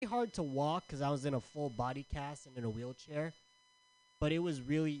hard to walk because I was in a full body cast and in a wheelchair. But it was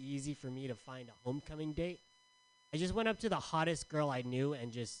really easy for me to find a homecoming date. I just went up to the hottest girl I knew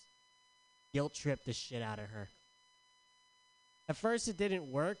and just guilt tripped the shit out of her. At first it didn't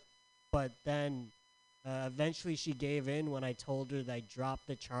work, but then eventually she gave in when I told her that I dropped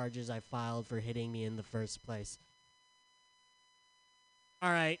the charges I filed for hitting me in the first place. All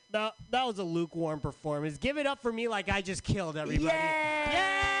right, that was a lukewarm performance. Give it up for me like I just killed everybody. Yay!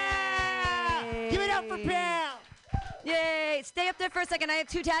 Yeah! Give it up for Pam! Yay! Stay up there for a second. I have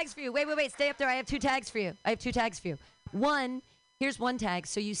 2 tags for you. Wait. Stay up there. I have 2 tags for you. One, here's one tag.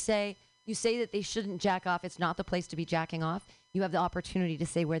 So you say that they shouldn't jack off. It's not the place to be jacking off. You have the opportunity to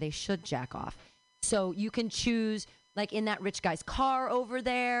say where they should jack off. So you can choose, like in that rich guy's car over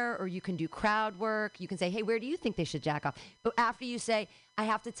there, or you can do crowd work. You can say, hey, where do you think they should jack off? But after you say, I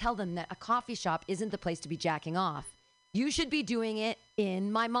have to tell them that a coffee shop isn't the place to be jacking off. You should be doing it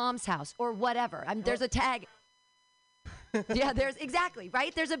in my mom's house or whatever. There's a tag. Yeah, there's exactly,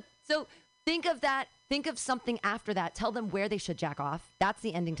 right? So think of that. Think of something after that. Tell them where they should jack off. That's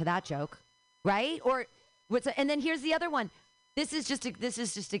the ending to that joke, right? Or and then here's the other one. This is just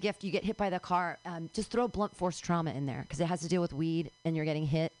a gift. You get hit by the car. Just throw blunt force trauma in there because it has to deal with weed and you're getting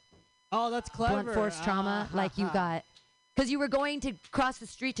hit. Oh, that's clever. Blunt force trauma, like you got, because you were going to cross the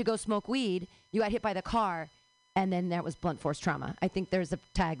street to go smoke weed. You got hit by the car, and then that was blunt force trauma. I think there's a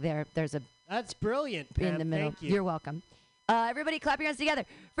tag there. That's brilliant, Pam. In the middle. Thank you. You're welcome. Everybody clap your hands together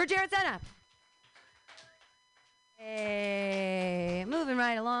for Jared Senna. Hey, moving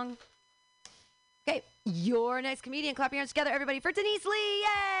right along. Okay, your next comedian. Clap your hands together, everybody, for Denise Lee.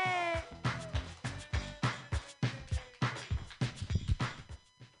 Yay!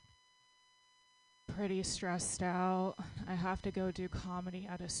 Pretty stressed out. I have to go do comedy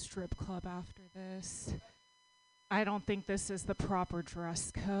at a strip club after this. I don't think this is the proper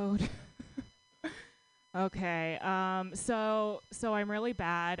dress code. Okay, so I'm really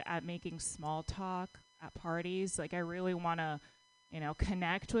bad at making small talk at parties. Like I really want to,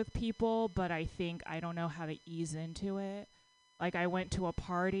 connect with people, but I think I don't know how to ease into it. Like I went to a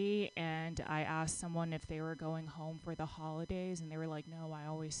party and I asked someone if they were going home for the holidays and they were like, no, I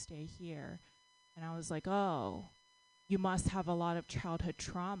always stay here. And I was like, oh, you must have a lot of childhood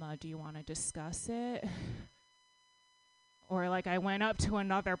trauma. Do you want to discuss it? Or like I went up to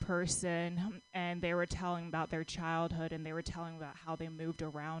another person and they were telling about their childhood and they were telling about how they moved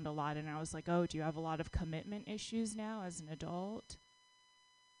around a lot. And I was like, oh, do you have a lot of commitment issues now as an adult?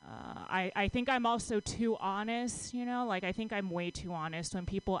 I think I'm also too honest, like I think I'm way too honest. When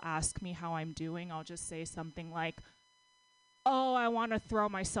people ask me how I'm doing, I'll just say something like, oh, I want to throw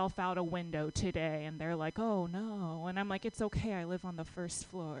myself out a window today. And they're like, oh, no. And I'm like, it's okay. I live on the first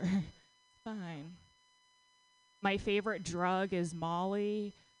floor. Fine. My favorite drug is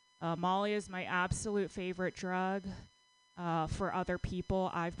Molly. Molly is my absolute favorite drug. For other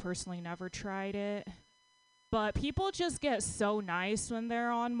people, I've personally never tried it. But people just get so nice when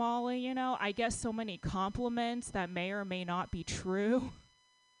they're on Molly, I get so many compliments that may or may not be true.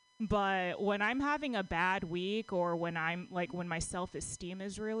 But when I'm having a bad week or when my self-esteem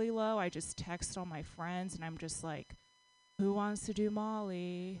is really low, I just text all my friends and I'm just like, who wants to do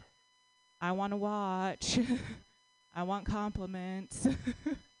Molly? I want to watch. I want compliments.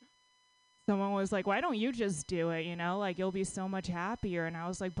 Someone was like, why don't you just do it? Like you'll be so much happier. And I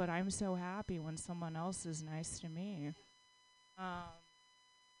was like, but I'm so happy when someone else is nice to me.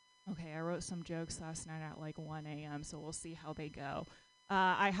 Okay, I wrote some jokes last night at like 1 a.m., so we'll see how they go.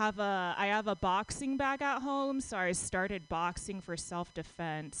 I have a boxing bag at home, so I started boxing for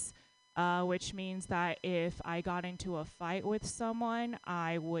self-defense, which means that if I got into a fight with someone,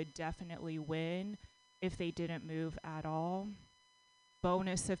 I would definitely win if they didn't move at all.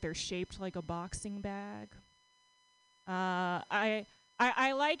 Bonus if they're shaped like a boxing bag. I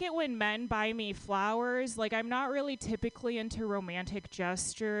like it when men buy me flowers. Like, I'm not really typically into romantic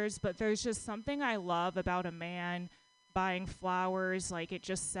gestures, but there's just something I love about a man buying flowers. Like, it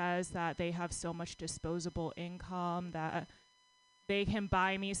just says that they have so much disposable income that they can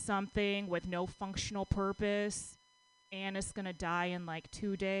buy me something with no functional purpose and it's gonna die in like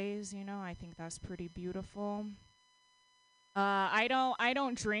 2 days. I think that's pretty beautiful. I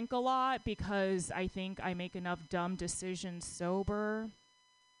don't drink a lot because I think I make enough dumb decisions sober,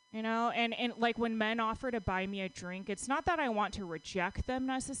 and like when men offer to buy me a drink, it's not that I want to reject them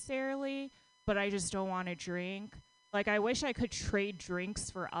necessarily, but I just don't want to drink. Like I wish I could trade drinks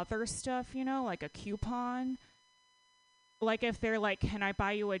for other stuff, like a coupon. Like if they're like, can I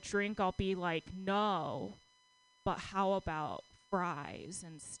buy you a drink? I'll be like, no, but how about fries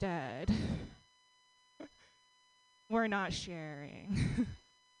instead? We're not sharing.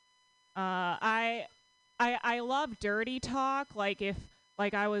 I love dirty talk. Like if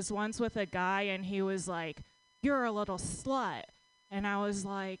like I was once with a guy and he was like, "You're a little slut," and I was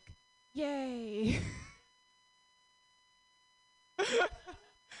like, "Yay."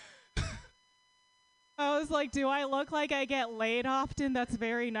 I was like, "Do I look like I get laid often? That's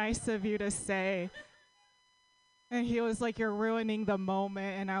very nice of you to say." And he was like, "You're ruining the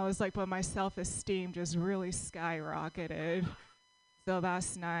moment." And I was like, "But my self-esteem just really skyrocketed. So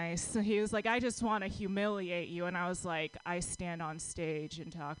that's nice." So he was like, "I just want to humiliate you." And I was like, "I stand on stage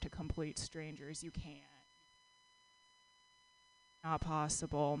and talk to complete strangers. You can't. Not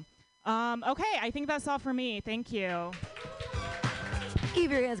possible." Okay, I think that's all for me. Thank you.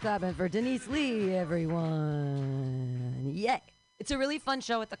 Keep your hands clapping for Denise Lee, everyone. Yay. It's a really fun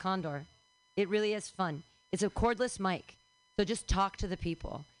show at the Condor. It really is fun. It's a cordless mic. So just talk to the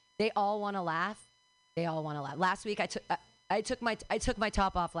people. They all want to laugh. They all want to laugh. Last week I took my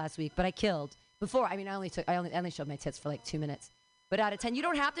top off last week, but I killed. Before, I mean, I only showed my tits for like 2 minutes. But out of 10, you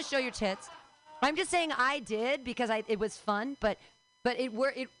don't have to show your tits. I'm just saying I did because it was fun, but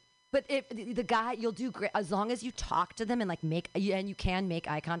the guy, you'll do great as long as you talk to them and and you can make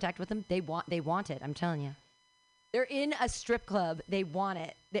eye contact with them. They want it. I'm telling you, they're in a strip club. They want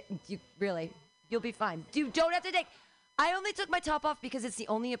it. You'll be fine. You don't have to take. I only took my top off because it's the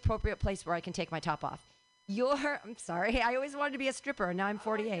only appropriate place where I can take my top off. I'm sorry. I always wanted to be a stripper, and now I'm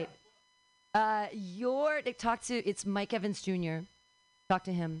 48. It's Mike Evans Jr. Talk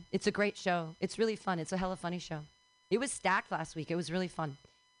to him. It's a great show. It's really fun. It's a hella funny show. It was stacked last week. It was really fun.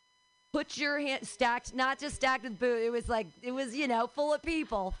 Put your hand stacked, not just stacked with booze. It was full of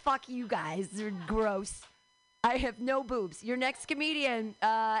people. Fuck you guys. They're gross. I have no boobs. Your next comedian,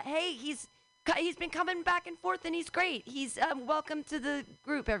 hey, he's been coming back and forth and he's great. He's welcome to the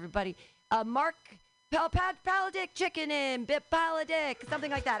group, everybody. Mark Paladic Chicken in Bip Paladic,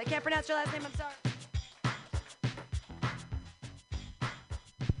 something like that. I can't pronounce your last name. I'm sorry.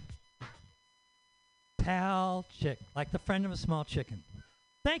 Pal Chick, like the friend of a small chicken.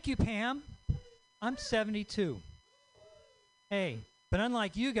 Thank you, Pam. I'm 72. Hey, but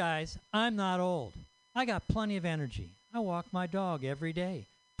unlike you guys, I'm not old. I got plenty of energy. I walk my dog every day,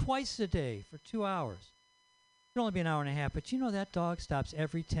 twice a day for 2 hours. It'll only be an hour and a half, but you know that dog stops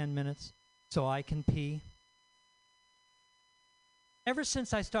every 10 minutes so I can pee. Ever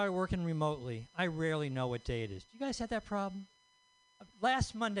since I started working remotely, I rarely know what day it is. Do you guys have that problem?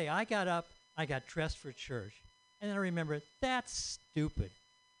 Last Monday, I got up, I got dressed for church, and then I remembered, that's stupid.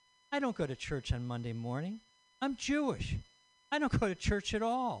 I don't go to church on Monday morning. I'm Jewish. I don't go to church at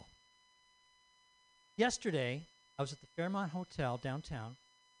all. Yesterday, I was at the Fairmont Hotel downtown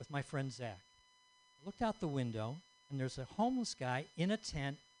with my friend Zach. I looked out the window, and there's a homeless guy in a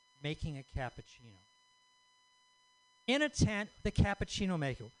tent making a cappuccino. In a tent, the cappuccino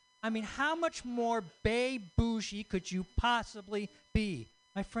maker. I mean, how much more bay bougie could you possibly be?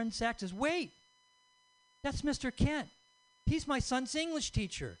 My friend Zach says, wait, that's Mr. Kent. He's my son's English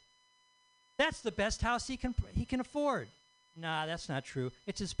teacher. That's the best house he can afford. Nah, that's not true.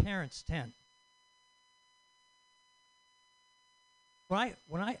 It's his parents' tent.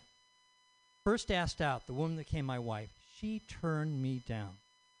 When I first asked out the woman that became my wife, she turned me down.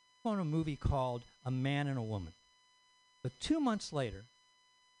 I went on a movie called A Man and a Woman. But 2 months later,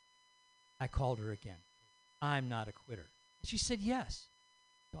 I called her again. I'm not a quitter. And she said yes.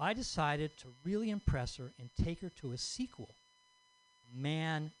 So I decided to really impress her and take her to a sequel,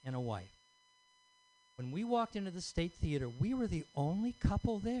 Man and a Wife. When we walked into the State Theater, we were the only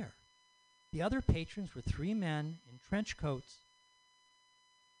couple there. The other patrons were 3 men in trench coats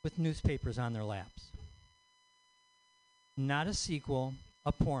with newspapers on their laps. Not a sequel,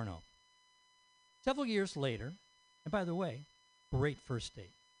 a porno. Several years later, and by the way, great first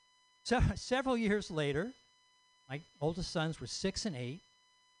date. Several years later, my oldest sons were 6 and 8.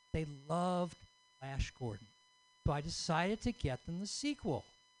 They loved Flash Gordon. So I decided to get them the sequel,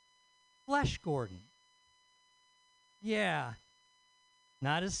 Flesh Gordon. Yeah,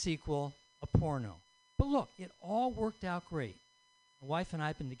 not a sequel, a porno. But look, it all worked out great. My wife and I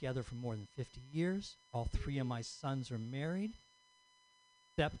have been together for more than 50 years. All 3 of my sons are married.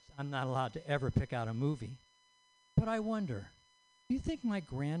 Except I'm not allowed to ever pick out a movie. But I wonder, do you think my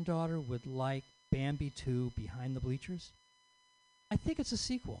granddaughter would like Bambi 2 Behind the Bleachers? I think it's a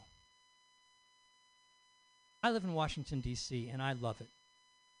sequel. I live in Washington, D.C., and I love it.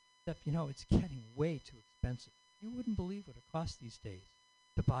 Except, it's getting way too expensive. You wouldn't believe what it costs these days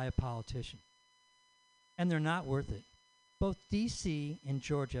to buy a politician. And they're not worth it. Both D.C. and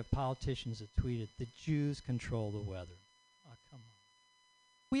Georgia have politicians that tweeted, the Jews control the weather. Oh, come on.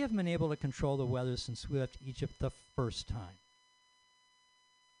 We haven't been able to control the weather since we left Egypt the first time.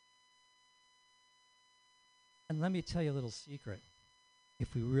 And let me tell you a little secret.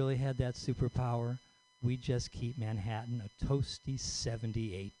 If we really had that superpower, we'd just keep Manhattan a toasty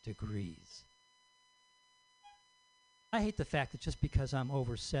 78 degrees. I hate the fact that just because I'm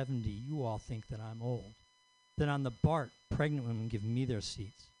over 70, you all think that I'm old. That on the BART, pregnant women give me their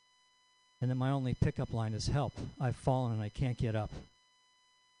seats. And that my only pickup line is help. I've fallen and I can't get up.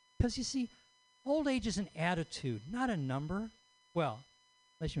 Because you see, old age is an attitude, not a number. Well,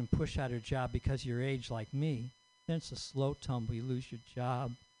 unless you've been pushed out of your job because of your age like me, then it's a slow tumble. You lose your job,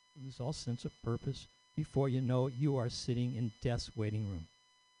 you lose all sense of purpose. Before you know it, you are sitting in death's waiting room.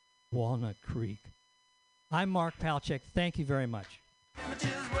 Walnut Creek. I'm Mark Palchik. Thank you very much.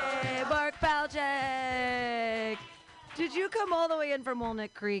 Hey, Mark Palchik. Did you come all the way in from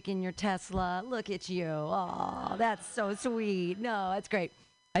Walnut Creek in your Tesla? Look at you. Oh, that's so sweet. No, that's great.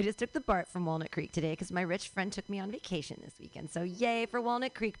 I just took the BART from Walnut Creek today because my rich friend took me on vacation this weekend. So yay for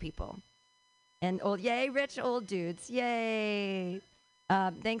Walnut Creek people. And yay, rich old dudes. Yay.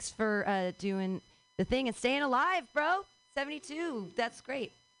 Thanks for doing the thing and staying alive, bro. 72. That's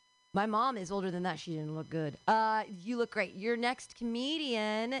great. My mom is older than that. She didn't look good. You look great. Your next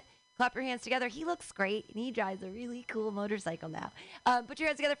comedian, clap your hands together. He looks great, and he drives a really cool motorcycle now. Put your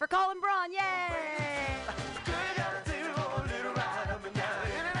hands together for Colin Braun. Yay!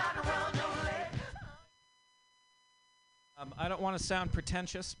 I don't want to sound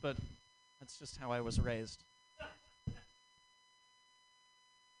pretentious, but that's just how I was raised.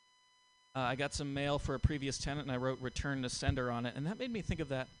 I got some mail for a previous tenant, and I wrote "Return to Sender" on it, and that made me think of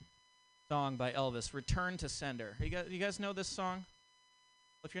that song by Elvis, "Return to Sender." You guys know this song?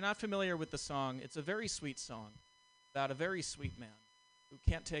 Well, if you're not familiar with the song, it's a very sweet song about a very sweet man who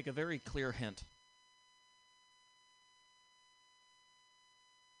can't take a very clear hint.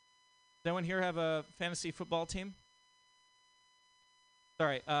 Does anyone here have a fantasy football team?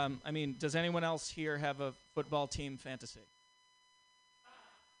 Sorry, does anyone else here have a football team fantasy?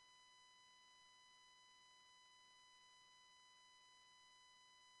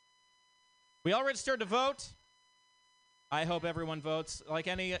 We all registered to vote? I hope everyone votes. Like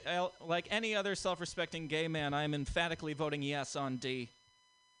any other self-respecting gay man, I am emphatically voting yes on D.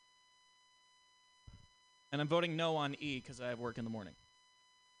 And I'm voting no on E because I have work in the morning.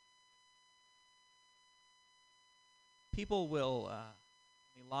 People will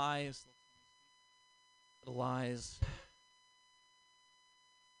lies.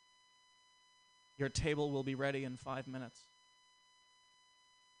 Your table will be ready in 5 minutes.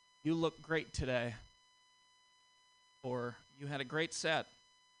 You look great today. Or you had a great set.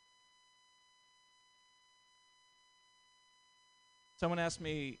 Someone asked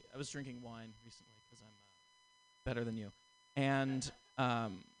me, I was drinking wine recently because I'm better than you. And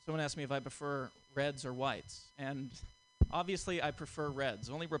someone asked me if I prefer reds or whites. And obviously I prefer reds.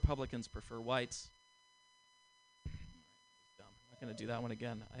 Only Republicans prefer whites. Dumb. I'm not going to do that one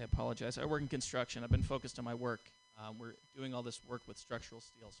again. I apologize. I work in construction. I've been focused on my work. We're doing all this work with structural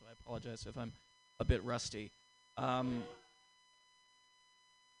steel, so I apologize if I'm a bit rusty.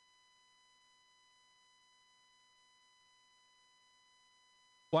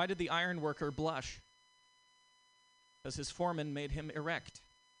 Why did the iron worker blush? Because his foreman made him erect.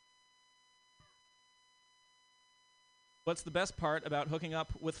 What's the best part about hooking up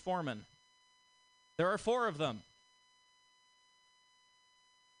with foremen? There are 4 of them.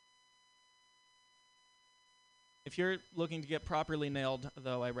 If you're looking to get properly nailed,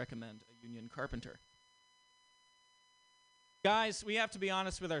 though, I recommend a union carpenter. Guys, we have to be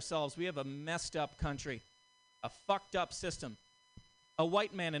honest with ourselves. We have a messed up country, a fucked up system. A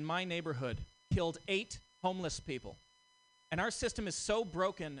white man in my neighborhood killed 8 homeless people. And our system is so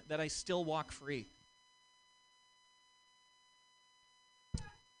broken that I still walk free.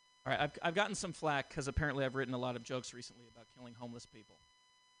 All right, I've gotten some flack because apparently I've written a lot of jokes recently about killing homeless people.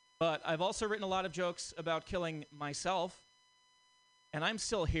 But I've also written a lot of jokes about killing myself. And I'm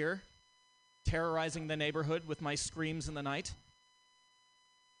still here, terrorizing the neighborhood with my screams in the night.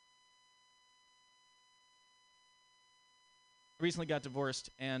 I recently got divorced,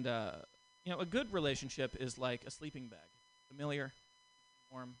 and a good relationship is like a sleeping bag. Familiar,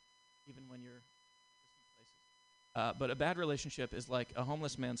 warm, even when you're distant places. But a bad relationship is like a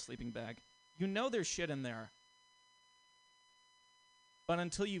homeless man's sleeping bag. You know there's shit in there. But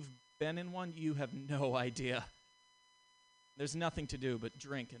until you've been in one, you have no idea. There's nothing to do but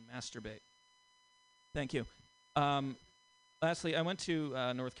drink and masturbate. Thank you. Lastly, I went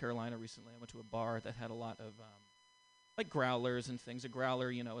to North Carolina recently. I went to a bar that had a lot of like growlers and things. A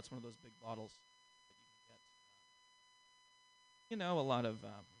growler, it's one of those big bottles that you can get. A lot of,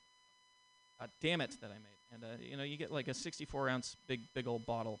 God damn it, that I made. And, you get like a 64-ounce big old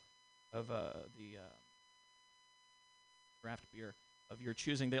bottle of the draft beer of your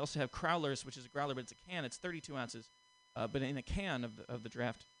choosing. They also have Crowlers, which is a growler, but it's a can. It's 32 ounces, but in a can of the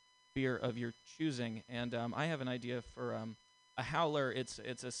draft beer of your choosing. And I have an idea for a howler. It's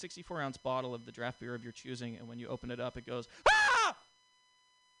a 64-ounce bottle of the draft beer of your choosing, and when you open it up, it goes, ah!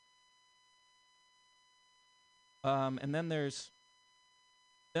 And then there's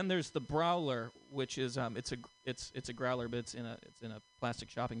the Browler, which is it's a growler, but it's in a plastic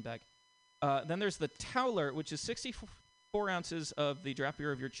shopping bag. Then there's the Towler, which is 64 ounces of the draft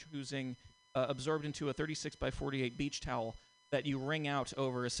beer of your choosing, absorbed into a 36 by 48 beach towel that you wring out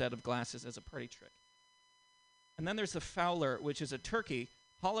over a set of glasses as a party trick. And then there's the Fowler, which is a turkey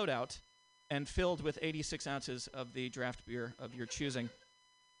hollowed out and filled with 86 ounces of the draft beer of your choosing.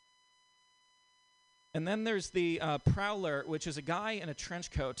 And then there's the Prowler, which is a guy in a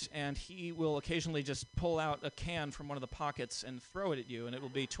trench coat, and he will occasionally just pull out a can from one of the pockets and throw it at you, and it will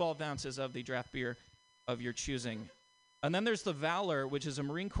be 12 ounces of the draft beer of your choosing. And then there's the Valor, which is a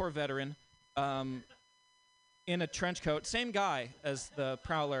Marine Corps veteran in a trench coat. Same guy as the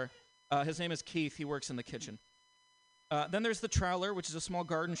Prowler. His name is Keith. He works in the kitchen. Then there's the Trowler, which is a small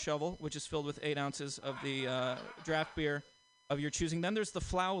garden shovel, which is filled with 8 ounces of the draft beer of your choosing. Then there's the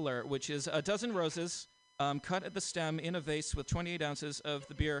Flowler, which is a dozen roses cut at the stem in a vase with 28 ounces of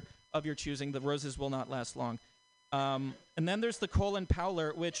the beer of your choosing. The roses will not last long. And then there's the Colin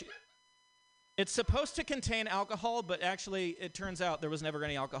Powler, which it's supposed to contain alcohol, but actually it turns out there was never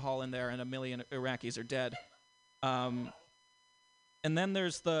any alcohol in there, and 1 million Iraqis are dead. And then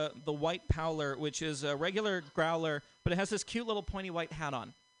there's the White Powler, which is a regular growler, but it has this cute little pointy white hat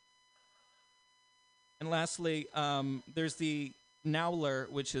on. And lastly, there's the Nowler,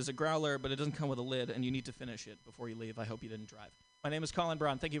 which is a growler, but it doesn't come with a lid, and you need to finish it before you leave. I hope you didn't drive. My name is Colin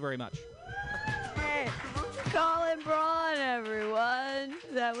Braun. Thank you very much. Hey, Colin Braun, everyone.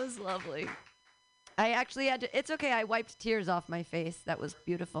 That was lovely. I actually had to, it's okay, I wiped tears off my face. That was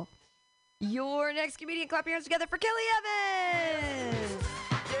beautiful. Your next comedian, clap your hands together for Kelly Evans.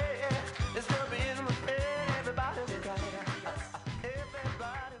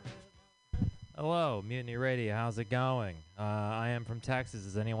 Hello, Mutiny Radio. How's it going? I am from Texas.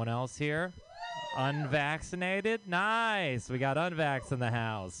 Is anyone else here? Unvaccinated? Nice. We got unvax in the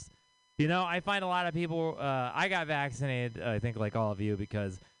house. You know, I find a lot of people, I got vaccinated, I think like all of you,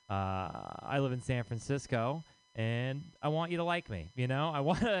 because I live in San Francisco, and I want you to like me, you know? I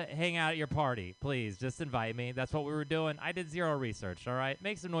want to hang out at your party. Please, just invite me. That's what we were doing. I did zero research, all right?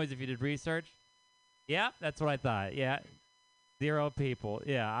 Make some noise if you did research. Yeah, that's what I thought. Yeah. 0 people.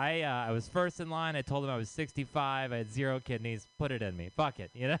 Yeah, I was first in line. I told them I was 65. I had 0 kidneys. Put it in me. Fuck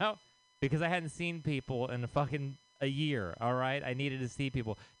it, you know? Because I hadn't seen people in a year, all right? I needed to see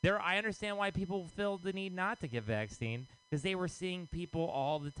people. I understand why people feel the need not to get vaccine, because they were seeing people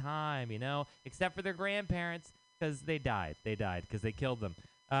all the time, you know? Except for their grandparents, because they died. They died because they killed them.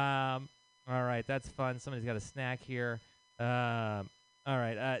 All right, that's fun. Somebody's got a snack here. All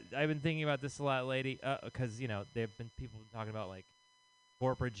right, I've been thinking about this a lot lately because, you know, there have been people talking about, like,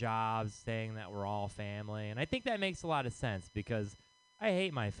 corporate jobs, saying that we're all family. And I think that makes a lot of sense because I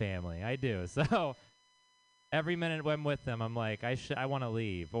hate my family. I do. So every minute when I'm with them, I'm like, I want to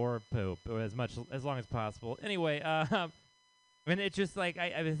leave or poop or as long as possible. Anyway, and it's just, like,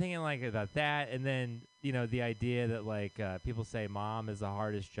 I've been thinking, like, about that. And then, you know, the idea that, like, people say mom is the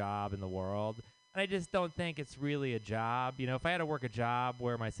hardest job in the world. And I just don't think it's really a job. You know, if I had to work a job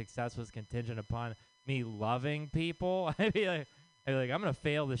where my success was contingent upon me loving people, I'd be like, I'm going to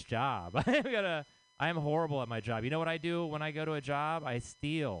fail this job. I'm horrible at my job. You know what I do when I go to a job? I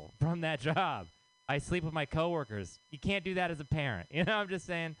steal from that job. I sleep with my coworkers. You can't do that as a parent. You know, I'm just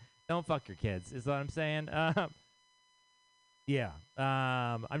saying, don't fuck your kids, is what I'm saying. Yeah.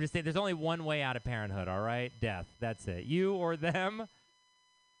 I'm just saying there's only one way out of parenthood, all right? Death. That's it. You or them.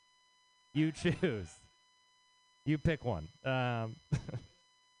 You choose. You pick one. Oh,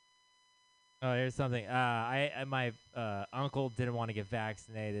 here's something. My uncle didn't want to get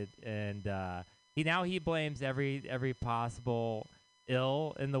vaccinated, and he blames every possible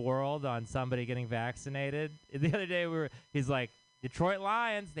ill in the world on somebody getting vaccinated. The other day he's like, Detroit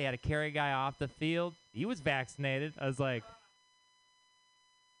Lions, they had to carry a guy off the field. He was vaccinated. I was like,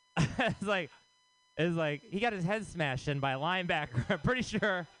 it's like he got his head smashed in by a linebacker. I'm pretty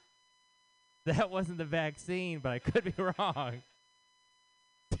sure that wasn't the vaccine, but I could be wrong.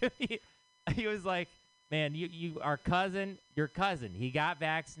 He was like, man, your cousin, he got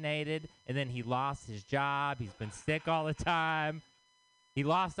vaccinated, and then he lost his job. He's been sick all the time. He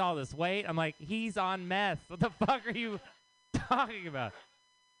lost all this weight. I'm like, he's on meth. What the fuck are you talking about?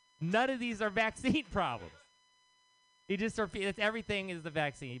 None of these are vaccine problems. He just repeats everything is the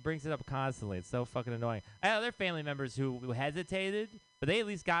vaccine. He brings it up constantly. It's so fucking annoying. I had other family members who hesitated, but they at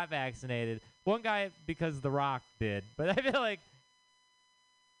least got vaccinated. One guy because The Rock did, but I feel like,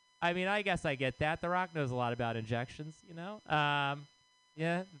 I mean, I guess I get that. The Rock knows a lot about injections, you know.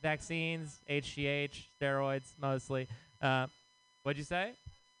 Yeah, vaccines, HGH, steroids mostly. What'd you say?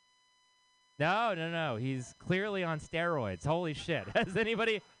 No. He's clearly on steroids. Holy shit. Has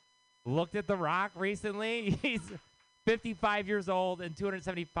anybody looked at The Rock recently? He's 55 years old and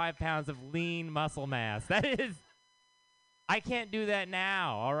 275 pounds of lean muscle mass. That is, I can't do that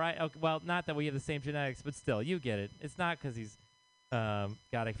now, all right? Okay, well, not that we have the same genetics, but still, you get it. It's not because he's, God,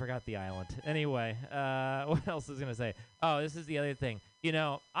 I forgot the island. Anyway, what else was I going to say? Oh, this is the other thing. You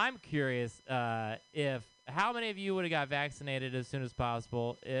know, I'm curious if, how many of you would have got vaccinated as soon as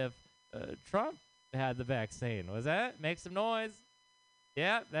possible if Trump had the vaccine? Was that? Make some noise.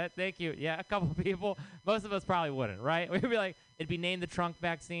 Yeah, thank you. Yeah, a couple people. Most of us probably wouldn't, right? We'd be like, it'd be named the trunk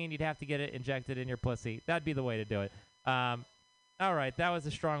vaccine. You'd have to get it injected in your pussy. That'd be the way to do it. All right, that was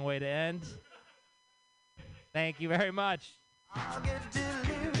a strong way to end. Thank you very much.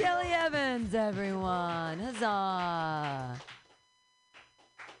 Kelly Evans, everyone. Huzzah.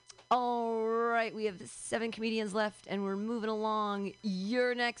 All right, we have 7 comedians left, and we're moving along.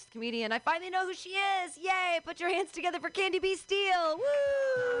 Your next comedian. I finally know who she is. Yay! Put your hands together for Candy B. Steele. Woo!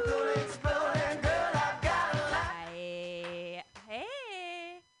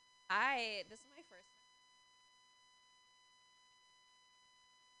 Hi. This is my first.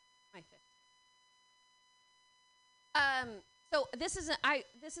 My fifth. So this is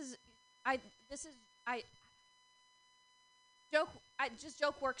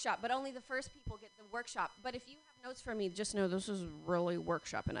joke workshop, but only the first people get the workshop. But if you have notes for me, just know this is really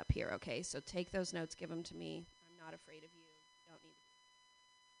workshopping up here, okay? So take those notes, give them to me. I'm not afraid of you. You don't need to.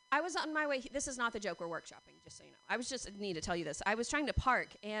 I was on my way. This is not the joke we're workshopping, just so you know. I was just need to tell you this. I was trying to park,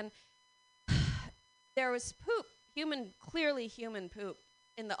 and there was poop, clearly human poop,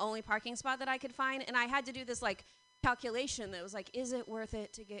 in the only parking spot that I could find, and I had to do this like calculation that was like, is it worth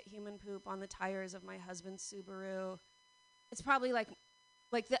it to get human poop on the tires of my husband's Subaru? It's probably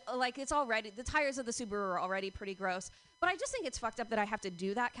it's already, the tires of the Subaru are already pretty gross. But I just think it's fucked up that I have to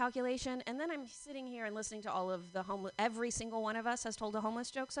do that calculation. And then I'm sitting here and listening to all of the homeless, every single one of us has told a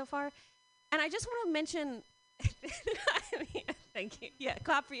homeless joke so far. And I just want to mention, thank you. Yeah,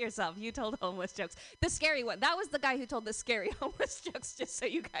 clap for yourself. You told homeless jokes. The scary one. That was the guy who told the scary homeless jokes, just so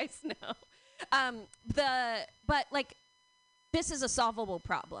you guys know. This is a solvable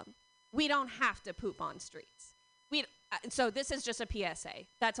problem. We don't have to poop on streets. So this is just a PSA.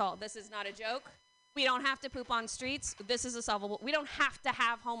 That's all. This is not a joke. We don't have to poop on streets. This is a solvable. We don't have to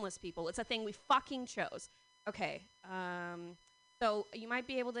have homeless people. It's a thing we fucking chose. Okay. So you might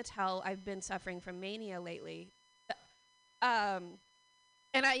be able to tell I've been suffering from mania lately. And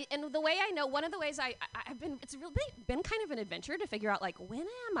the way I know, one of the ways I've been, it's really been kind of an adventure to figure out, like, when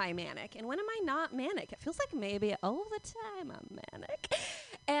am I manic and when am I not manic? It feels like maybe all the time I'm manic.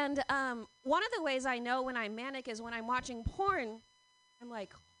 And one of the ways I know when I'm manic is when I'm watching porn. I'm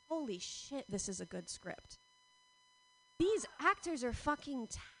like, holy shit, this is a good script. These actors are fucking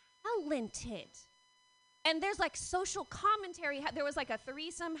talented. And there's like social commentary. There was like a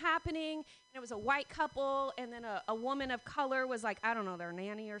threesome happening, and it was a white couple, and then a woman of color was like, I don't know, their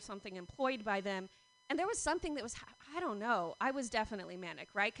nanny or something employed by them. And there was something that was, I don't know. I was definitely manic,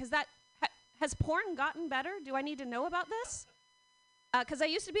 right? Because has porn gotten better? Do I need to know about this? Because I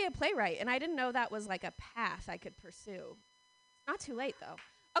used to be a playwright, and I didn't know that was like a path I could pursue. It's not too late, though.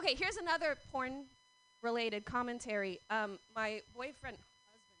 Okay, here's another porn-related commentary. My boyfriend,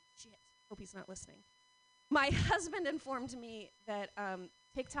 hope he's not listening. My husband informed me that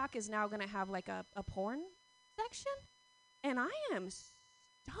TikTok is now going to have like a porn section, and I am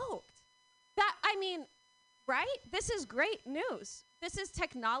stoked. Right? This is great news. This is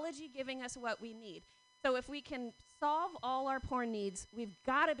technology giving us what we need. So if we can solve all our porn needs, we've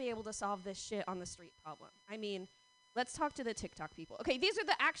got to be able to solve this shit on the street problem. I mean, let's talk to the TikTok people. Okay, these are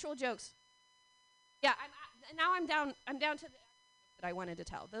the actual jokes. Yeah, I'm down to the that I wanted to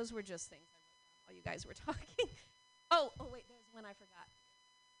tell. Those were just things while you guys were talking. Oh wait, there's one I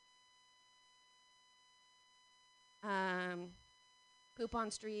forgot. Poop on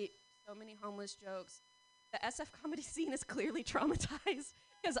street, so many homeless jokes. The SF comedy scene is clearly traumatized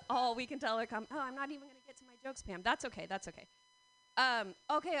because all we can tell are I'm not even going to get to my jokes, Pam. That's okay.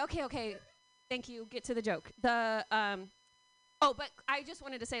 Okay. Thank you. Get to the joke. But I just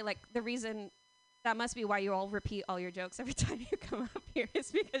wanted to say, like, the reason that must be why you all repeat all your jokes every time you come up here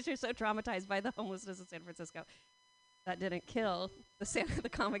is because you're so traumatized by the homelessness in San Francisco. That didn't kill. The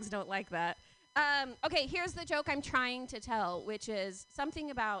comics don't like that. Okay, here's the joke I'm trying to tell, which is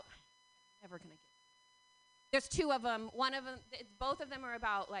something about. Never gonna get. There's two of them. One of them, both of them are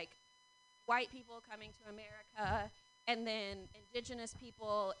about like white people coming to America, and then indigenous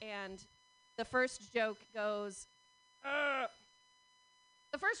people. And the first joke goes.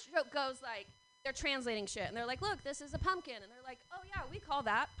 The first joke goes like they're translating shit, and they're like, "Look, this is a pumpkin," and they're like, "Oh yeah, we call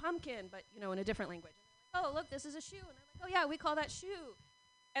that pumpkin," but you know, in a different language. And they're like, "Oh, look, this is a shoe," and they're like, "Oh yeah, we call that shoe."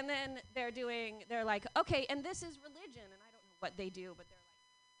 And then they're like, "Okay, and this is religion," and I don't know what they do, but they're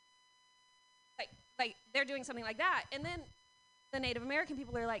like they're doing something like that. And then the Native American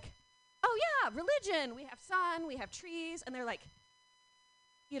people are like, "Oh yeah, religion. We have sun, we have trees," and they're like,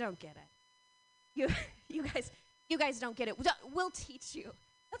 "You don't get it. You guys don't get it. We'll teach you."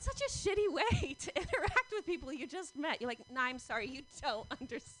 That's such a shitty way to interact with people you just met. You're like, "Nah, I'm sorry, you don't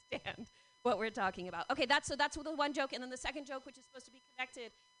understand what we're talking about." Okay, that's the one joke, and then the second joke, which is supposed to be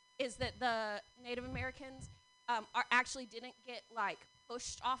connected, is that the Native Americans actually didn't get like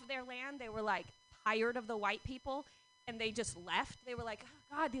pushed off their land. They were like tired of the white people, and they just left. They were like,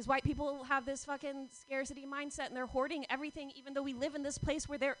 "Oh God, these white people have this fucking scarcity mindset, and they're hoarding everything, even though we live in this place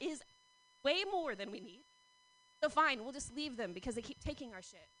where there is way more than we need. So fine, we'll just leave them because they keep taking our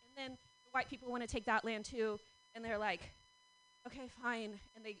shit." And then the white people want to take that land too, and they're like, "Okay, fine."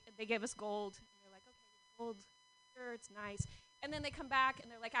 And they give us gold. And they're like, "Okay, gold, sure, it's nice." And then they come back, and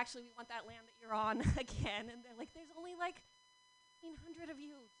they're like, "Actually, we want that land that you're on again." And they're like, "There's only like 1,500 of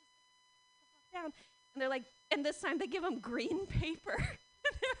you. Just get the fuck down." And they're like, and this time they give them green paper.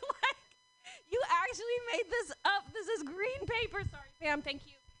 And they're like, "You actually made this up. This is green paper." "Sorry, Pam, thank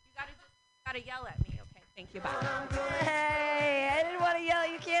you. You gotta yell at me." "Okay, thank you, bye." Hey, I didn't want to yell at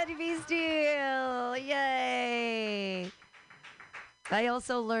you, Candy Bee Steel. Yay. I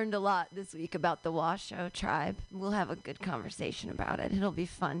also learned a lot this week about the Washoe tribe. We'll have a good conversation about it. It'll be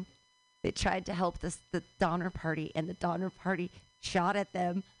fun. They tried to help the Donner Party, and the Donner Party shot at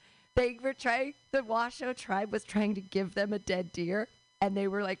them. The Washoe tribe was trying to give them a dead deer, and they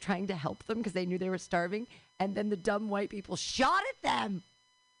were like trying to help them because they knew they were starving, and then the dumb white people shot at them.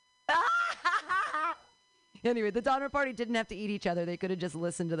 Anyway, the Donner Party didn't have to eat each other. They could have just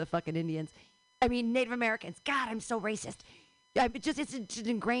listened to the fucking Indians. I mean, Native Americans. God, I'm so racist. Yeah, it's just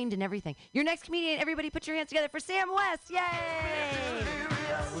ingrained in everything. Your next comedian, everybody put your hands together for Sam West. Yay!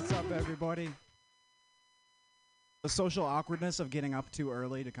 What's up, everybody? The social awkwardness of getting up too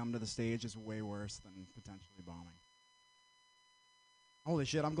early to come to the stage is way worse than potentially bombing. Holy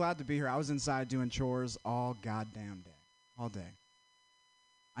shit, I'm glad to be here. I was inside doing chores all goddamn day. All day.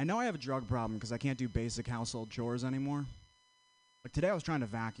 I know I have a drug problem because I can't do basic household chores anymore. Like today I was trying to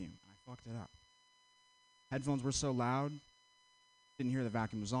vacuum, and I fucked it up. Headphones were so loud, didn't hear the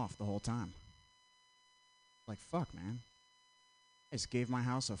vacuum was off the whole time. Like, fuck, man. I just gave my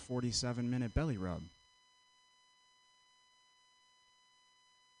house a 47-minute belly rub.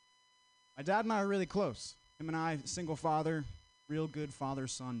 My dad and I are really close. Him and I, single father, real good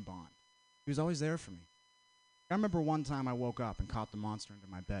father-son bond. He was always there for me. I remember one time I woke up and caught the monster under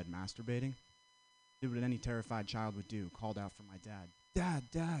my bed masturbating. Did what any terrified child would do, called out for my dad. "Dad,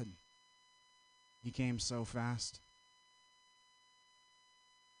 Dad." He came so fast.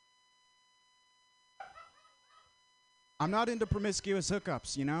 I'm not into promiscuous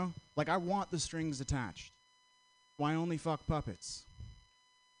hookups, you know? Like, I want the strings attached. Why only fuck puppets?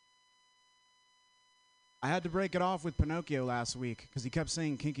 I had to break it off with Pinocchio last week because he kept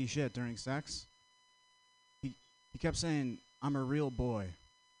saying kinky shit during sex. He kept saying, "I'm a real boy."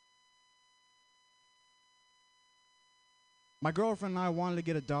 My girlfriend and I wanted to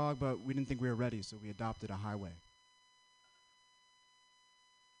get a dog, but we didn't think we were ready, so we adopted a highway.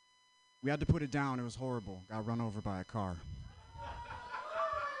 We had to put it down. It was horrible. Got run over by a car.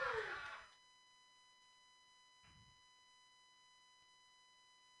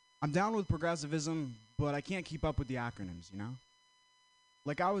 I'm down with progressivism, but I can't keep up with the acronyms, you know?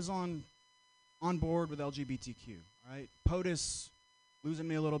 Like, I was on board with LGBTQ, right? POTUS, losing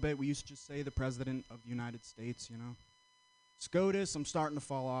me a little bit. We used to just say the President of the United States, you know? SCOTUS, I'm starting to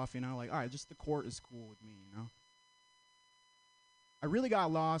fall off, you know? Like, all right, just the court is cool with me, you know? I really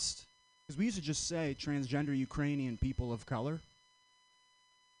got lost because we used to just say transgender Ukrainian people of color.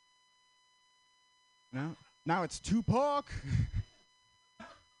 You know? Now it's Tupac.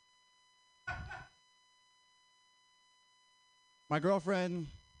 My girlfriend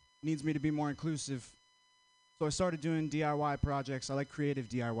needs me to be more inclusive, so I started doing DIY projects. I like creative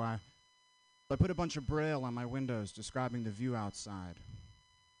DIY. I put a bunch of braille on my windows describing the view outside.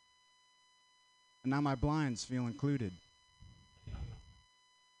 And now my blinds feel included.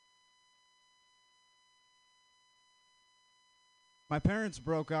 My parents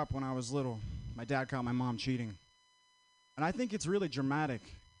broke up when I was little. my dad caught my mom cheating. And I think it's really dramatic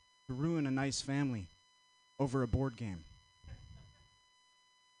to ruin a nice family over a board game.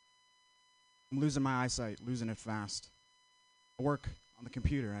 I'm losing my eyesight, losing it fast. I work on the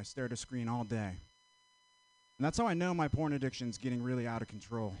computer. I stare at a screen all day. And that's how I know my porn addiction's getting really out of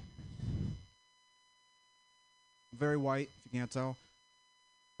control. I'm very white, if you can't tell.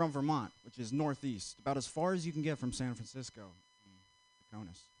 From Vermont, which is northeast, about as far as you can get from San Francisco and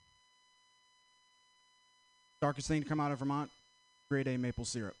Dakotas. Darkest thing to come out of Vermont, grade A maple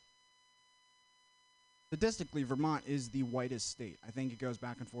syrup. Statistically, Vermont is the whitest state. I think it goes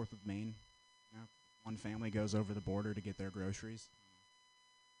back and forth with Maine. You know, one family goes over the border to get their groceries.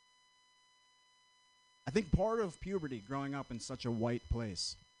 I think part of puberty, growing up in such a white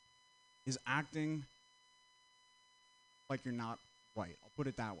place, is acting like you're not white. I'll put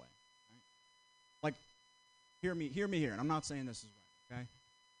it that way. Right? Like, hear me here, and I'm not saying this is right, okay?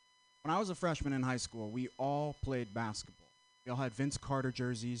 When I was a freshman in high school, we all played basketball. We all had Vince Carter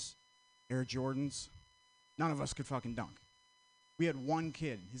jerseys, Air Jordans. None of us could fucking dunk. We had one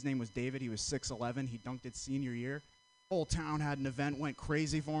kid. His name was David. He was 6'11". He dunked it senior year. Whole town had an event, went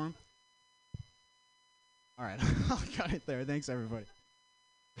crazy for him. All right, I'll cut it there. Thanks, everybody.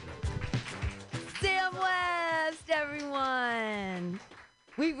 Sam West, everyone.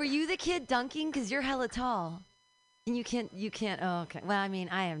 Wait, were you the kid dunking? Because you're hella tall. And you can't, oh, okay. Well, I mean,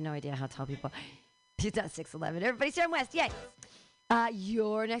 I have no idea how tall people. He's not 6'11". Everybody, Sam West, yay.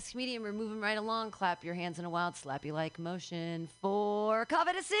 Your next comedian, we're moving right along. Clap your hands in a wild, slappy-like motion for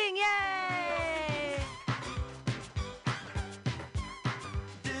Kaveh to sing, yay!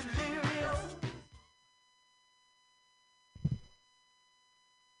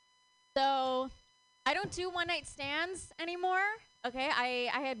 So, I don't do one-night stands anymore. Okay, I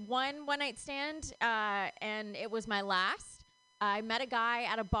had one one-night stand, and it was my last. I met a guy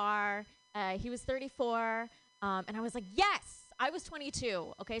at a bar. He was 34, and I was like, yes! I was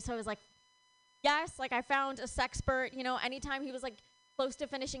 22, okay? So I was like, yes, like I found a sexpert. You know, anytime he was like close to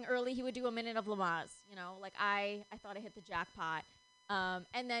finishing early, he would do a minute of Lamaze. You know, like I thought I hit the jackpot.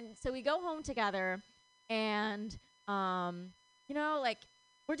 And then, so we go home together, and, you know, like,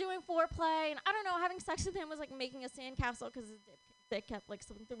 we're doing foreplay, and I don't know, having sex with him was like making a sandcastle because it kept like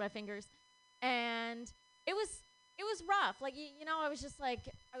slipping through my fingers, and it was rough. Like you know, I was like,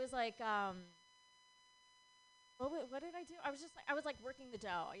 what did I do? I was like working the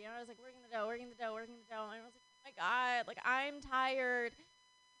dough. You know, I was like working the dough, and I was like, oh my god, like I'm tired.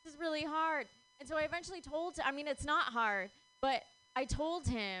 This is really hard. And so I eventually told him. I mean, it's not hard, but I told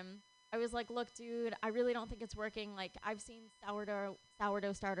him. I was like, look, dude, I really don't think it's working. Like, I've seen sourdough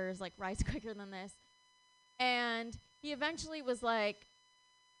starters, like, rise quicker than this. And he eventually was like,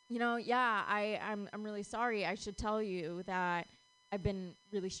 you know, yeah, I'm really sorry. I should tell you that I've been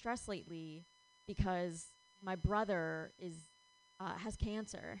really stressed lately because my brother has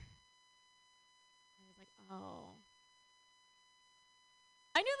cancer. I was like, oh.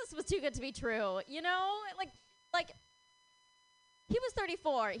 I knew this was too good to be true. You know, like, he was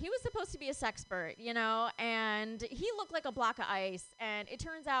 34. He was supposed to be a sexpert, you know, and he looked like a block of ice. And it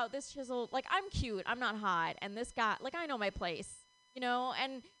turns out this chiseled, like, I'm cute, I'm not hot, and this guy, like, I know my place, you know,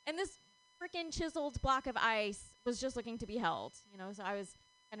 and this freaking chiseled block of ice was just looking to be held, you know, so I was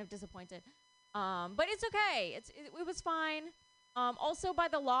kind of disappointed. But it's okay. It was fine. Also, by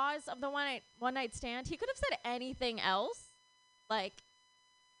the laws of the one night stand, he could have said anything else, like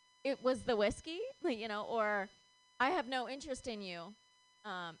it was the whiskey, you know, or I have no interest in you.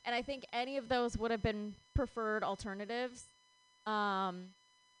 And I think any of those would have been preferred alternatives.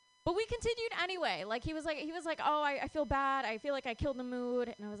 But we continued anyway. Like he was like, oh, I feel bad. I feel like I killed the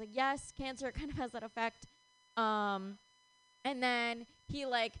mood. And I was like, yes, cancer kind of has that effect. And then he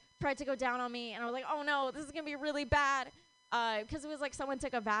like tried to go down on me, and I was like, oh no, this is gonna be really bad. Because it was like someone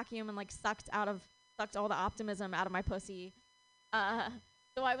took a vacuum and like sucked all the optimism out of my pussy.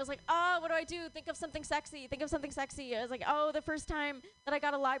 So I was like, oh, what do I do? Think of something sexy. I was like, oh, the first time that I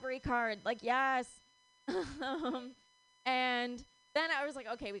got a library card. Like, yes. And then I was like,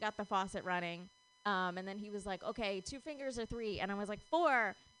 okay, we got the faucet running. And then he was like, okay, 2 fingers or 3. And I was like,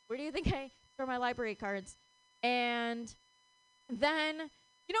 4. Where do you think I store my library cards? And then,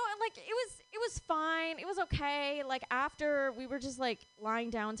 you know, like, it was fine. It was okay. Like, after we were just, like, lying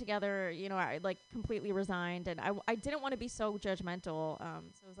down together, you know, I, like, completely resigned. And I didn't want to be so judgmental. So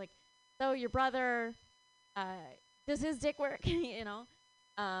I was like, so your brother, does his dick work? You know?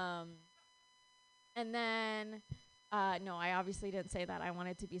 And then, no, I obviously didn't say that. I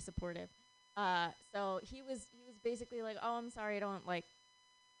wanted to be supportive. So he was basically like, oh, I'm sorry, I don't, like,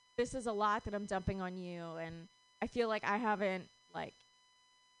 this is a lot that I'm dumping on you. And I feel like I haven't, like,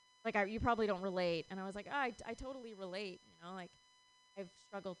 like you probably don't relate. And I was like, oh, I totally relate. You know, like I've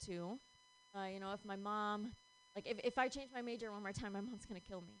struggled too. You know, if my mom, like if I change my major one more time, my mom's gonna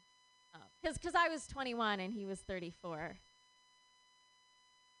kill me. Because I was 21 and he was 34.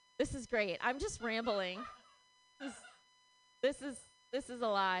 This is great. I'm just rambling. This is a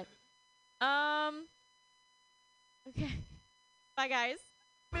lot. Okay. Bye, guys.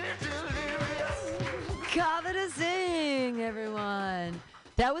 Kavita Singh, everyone.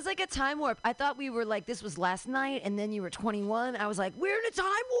 That was like a time warp. I thought we were like, this was last night, and then you were 21. I was like, we're in a time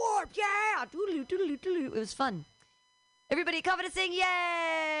warp. Yeah. Doodaloo, doodaloo, doodaloo. It was fun. Everybody, Kavita Singh,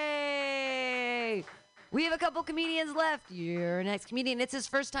 yay! We have a couple comedians left. Your next comedian, it's his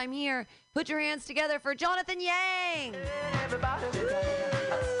first time here. Put your hands together for Jonathan Yang. Everybody will know.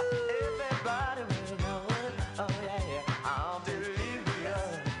 Everybody will know. Oh, yeah, yeah. I'll believe you.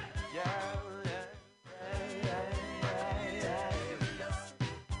 Yeah,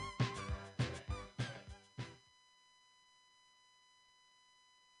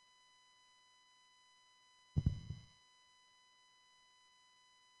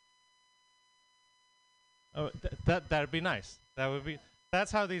 Oh, that'd be nice.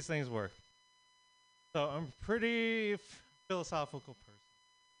 That's how these things work. So I'm a pretty philosophical person.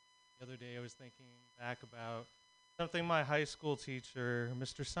 The other day I was thinking back about something my high school teacher,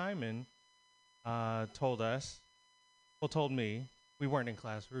 Mr. Simon, told me. We weren't in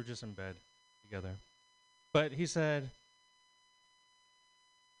class, we were just in bed together. But he said,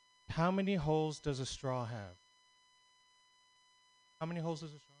 how many holes does a straw have? How many holes does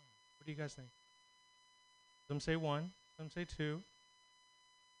a straw have? What do you guys think? Some say 1, some say 2.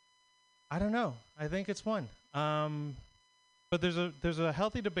 I don't know. I think it's 1. But there's a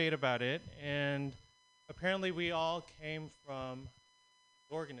healthy debate about it, and apparently we all came from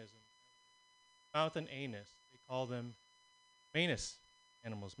organisms, mouth and anus. They call them manus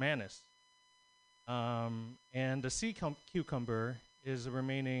animals, manus. And the sea cucumber is the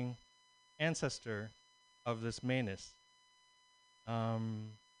remaining ancestor of this manus.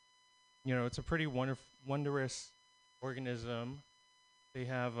 You know, it's a pretty wondrous organism. They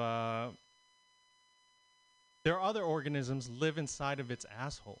have, there are other organisms live inside of its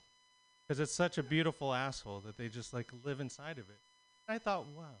asshole because it's such a beautiful asshole that they just like live inside of it. And I thought,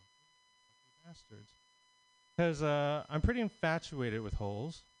 wow, bastards. Because I'm pretty infatuated with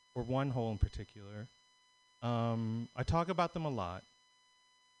holes, or one hole in particular. I talk about them a lot.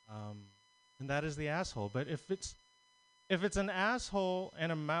 And that is the asshole. But if it's an asshole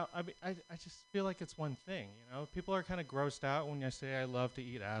and a mouth, I just feel like it's one thing, you know? People are kind of grossed out when I say I love to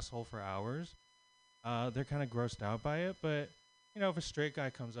eat asshole for hours. They're kind of grossed out by it, but, you know, if a straight guy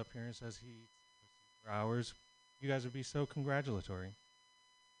comes up here and says he eats pussy for hours, you guys would be so congratulatory.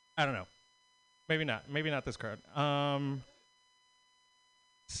 I don't know. Maybe not. Maybe not this crowd.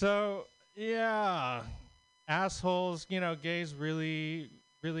 So, yeah. Assholes, you know, gays really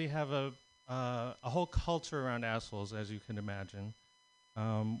have a whole culture around assholes, as you can imagine.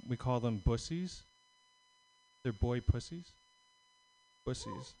 We call them bussies. They're boy pussies.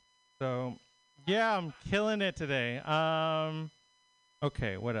 Pussies. So, yeah, I'm killing it today.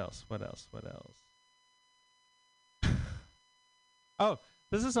 Okay, what else? Oh,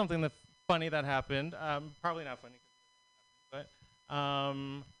 this is something funny that happened. Probably not funny, but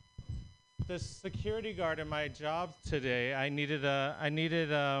the security guard at my job today, I needed a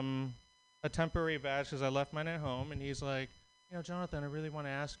temporary badge because I left mine at home, and he's like, you know, Jonathan, I really want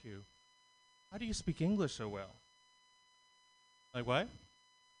to ask you, how do you speak English so well? Like, what?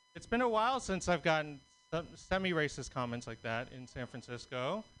 It's been a while since I've gotten semi-racist comments like that in San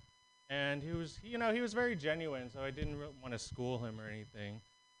Francisco, and he was very genuine, so I didn't want to school him or anything.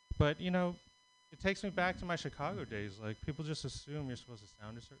 But, you know, it takes me back to my Chicago days. Like, people just assume you're supposed to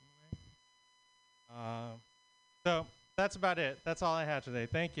sound a certain way. So that's about it. That's all I had today.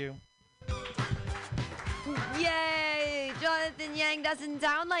 Thank you. Yay! Jonathan Yang doesn't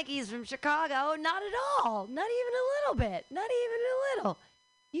sound like he's from Chicago. Not at all. Not even a little bit. Not even a little.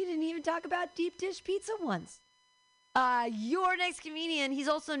 You didn't even talk about deep dish pizza once. Your next comedian, he's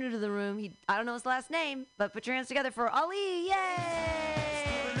also new to the room. I don't know his last name, but put your hands together for Ali. Yay!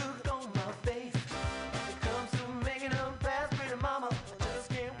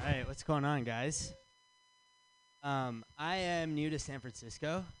 All right, what's going on, guys? I am new to San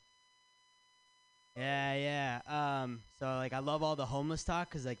Francisco. Yeah. So, like, I love all the homeless talk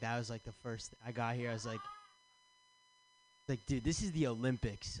because, like, that was, like, the first I got here. I was like, dude, this is the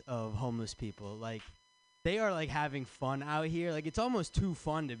Olympics of homeless people. Like, they are, like, having fun out here. Like, it's almost too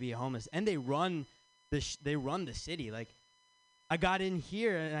fun to be homeless. And they run the city. Like, I got in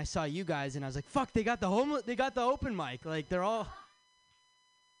here and I saw you guys and I was like, fuck, they got the open mic. Like, they're all...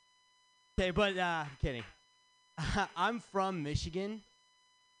 Okay, but I'm kidding. I'm from Michigan.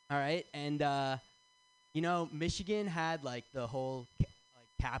 All right, and you know, Michigan had like the whole like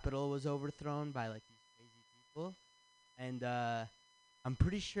capital was overthrown by like these crazy people, and I'm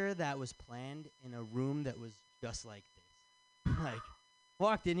pretty sure that was planned in a room that was just like this. Like,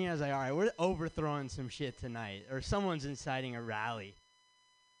 walked in here, I was like, all right, we're overthrowing some shit tonight, or someone's inciting a rally.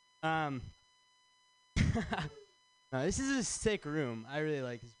 No, this is a sick room. I really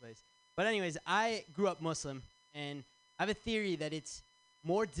like this place. But anyways, I grew up Muslim, and I have a theory that it's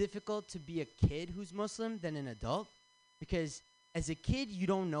more difficult to be a kid who's Muslim than an adult, because as a kid you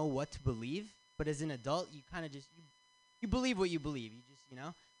don't know what to believe, but as an adult you kind of just you believe what you believe. You just, you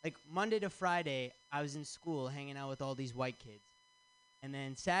know, like Monday to Friday I was in school hanging out with all these white kids, and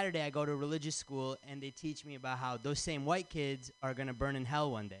then Saturday I go to religious school and they teach me about how those same white kids are gonna burn in hell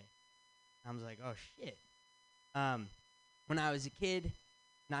one day. I was like, oh shit. When I was a kid,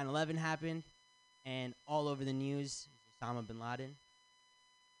 9/11 happened, and all over the news, Osama bin Laden.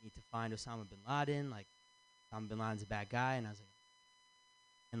 Need to find Osama bin Laden. Like, Osama bin Laden's a bad guy, and I was like,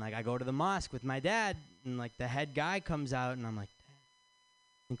 and like I go to the mosque with my dad, and like the head guy comes out, and I'm like, Dad,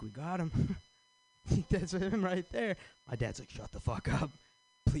 I think we got him. I think that's him right there. My dad's like, shut the fuck up.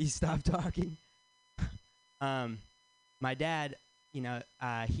 Please stop talking. My dad, you know,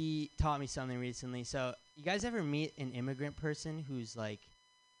 he taught me something recently. So, you guys ever meet an immigrant person who's like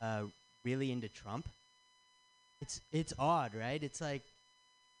really into Trump? It's odd, right? It's like,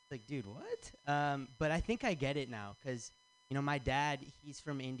 dude, what? But I think I get it now, because, you know, my dad, he's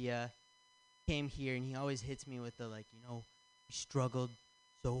from India, came here, and he always hits me with the, like, you know, we struggled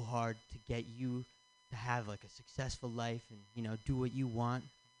so hard to get you to have, like, a successful life and, you know, do what you want.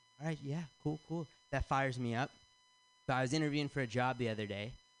 All right, yeah, cool. That fires me up. So I was interviewing for a job the other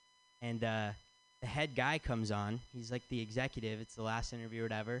day, and the head guy comes on. He's, like, the executive. It's the last interview or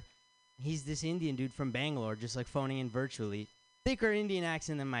whatever. He's this Indian dude from Bangalore, just, like, phoning in virtually. Thicker Indian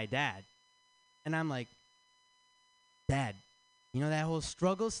accent than my dad. And I'm like, Dad, you know that whole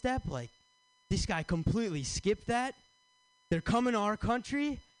struggle step? Like, this guy completely skipped that. They're coming to our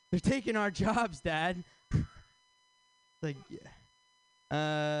country. They're taking our jobs, Dad. Like,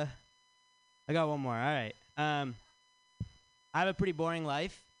 yeah. I got one more. All right. I have a pretty boring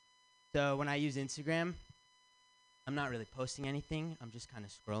life. So when I use Instagram, I'm not really posting anything. I'm just kind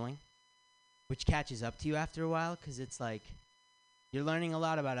of scrolling, which catches up to you after a while, because it's like, you're learning a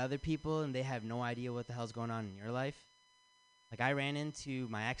lot about other people, and they have no idea what the hell's going on in your life. Like, I ran into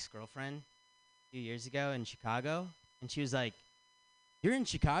my ex-girlfriend a few years ago in Chicago, and she was like, you're in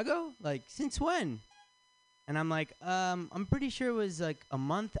Chicago? Like, since when? And I'm like, I'm pretty sure it was, like, a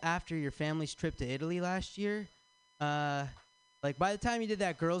month after your family's trip to Italy last year. Like, by the time you did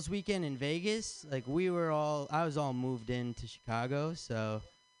that girls' weekend in Vegas, like, I was all moved into Chicago, so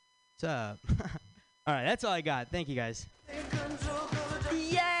what's up? All right, that's all I got. Thank you, guys.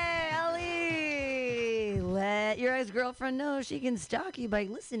 Yay, Ellie! Let your ex-girlfriend know she can stalk you by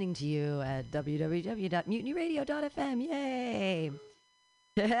listening to you at www.mutinyradio.fm. Yay!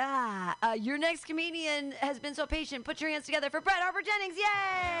 Yeah. Your next comedian has been so patient. Put your hands together for Brett Harper Jennings. Yay!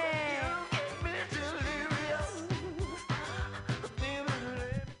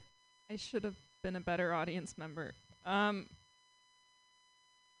 I should have been a better audience member. I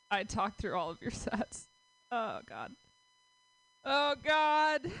talked through all of your sets. Oh God.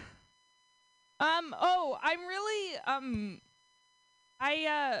 I'm really I'm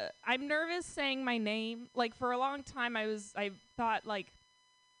nervous saying my name. Like, for a long time I thought, like,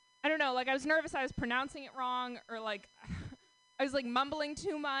 I don't know, like, I was nervous I was pronouncing it wrong, or like I was like mumbling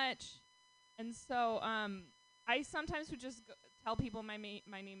too much. And so I sometimes would just tell people my name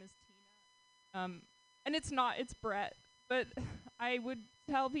is Tina. And it's not, it's Brett. But I would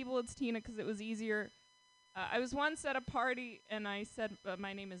tell people it's Tina because it was easier. I was once at a party, and I said,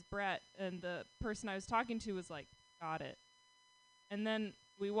 my name is Brett, and the person I was talking to was like, got it. And then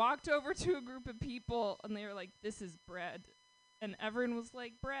we walked over to a group of people, and they were like, this is Bread. And everyone was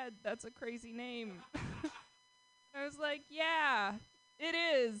like, Bread, that's a crazy name. I was like, yeah, it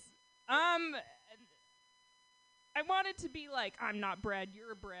is. I wanted to be like, I'm not Bread,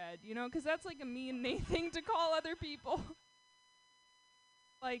 you're Bread, you know, because that's like a mean thing to call other people.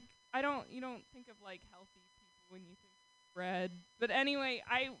 Like, you don't think of like healthy people when you think Bread. But anyway,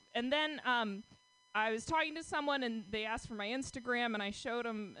 I was talking to someone, and they asked for my Instagram, and I showed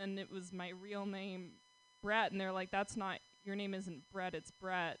them, and it was my real name, Brett, and they're like, that's not, your name isn't Brett, it's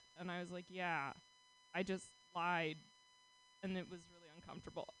Brett. And I was like, yeah, I just lied, and it was really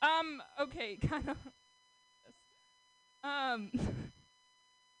uncomfortable. Okay, kind of.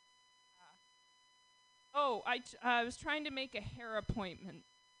 I was trying to make a hair appointment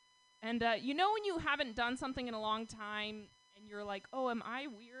And you know when you haven't done something in a long time and you're like, oh, am I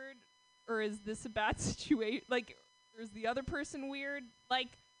weird? Or is this a bad situation? Like, or is the other person weird? Like,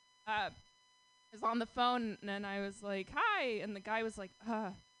 I was on the phone and I was like, hi. And the guy was like,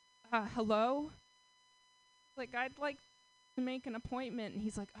 hello? Like, I'd like to make an appointment. And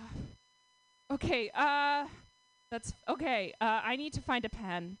he's like, okay, that's okay. I need to find a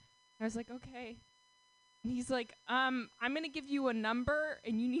pen. I was like, okay. And he's like, I'm going to give you a number,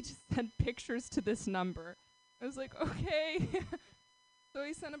 and you need to send pictures to this number. I was like, okay. So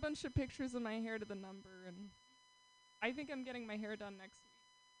he sent a bunch of pictures of my hair to the number, and I think I'm getting my hair done next week.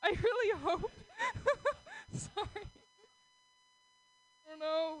 I really hope. Sorry. I don't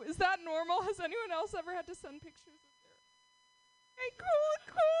know. Is that normal? Has anyone else ever had to send pictures of their... Hey, cool.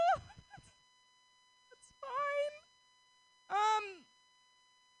 That's fine.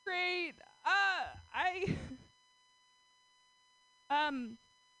 Great.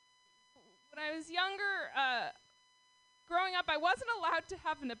 When I was younger, growing up, I wasn't allowed to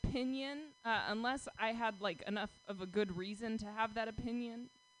have an opinion unless I had like enough of a good reason to have that opinion.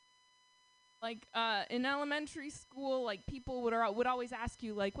 Like in elementary school, like people would always ask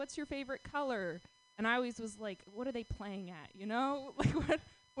you like, "What's your favorite color?" And I always was like, "What are they playing at?" You know, like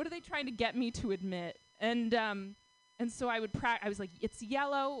what are they trying to get me to admit? And so I was like, "It's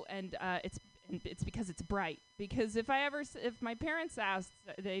yellow, and it's because it's bright." Because if if my parents asked,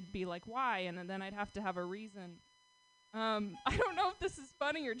 they'd be like, "Why?" And then I'd have to have a reason. I don't know if this is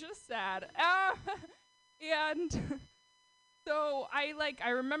funny or just sad. And so I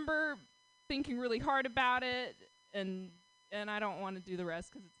remember thinking really hard about it, and I don't want to do the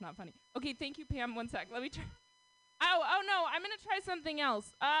rest because it's not funny. Okay, thank you, Pam. 1 sec. Let me try. Oh no, I'm gonna try something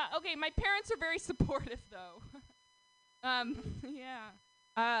else. Okay, my parents are very supportive though. Yeah.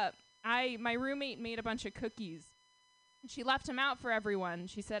 My roommate made a bunch of cookies. She left them out for everyone.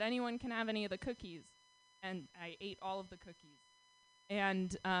 She said anyone can have any of the cookies, and I ate all of the cookies.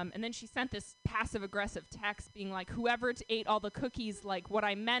 And then she sent this passive-aggressive text being like, whoever ate all the cookies, like what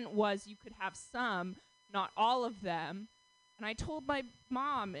I meant was you could have some, not all of them. And I told my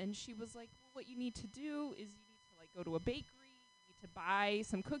mom, and she was like, well, what you need to do is you need to like go to a bakery, you need to buy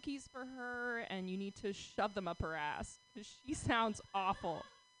some cookies for her, and you need to shove them up her ass, because she sounds awful.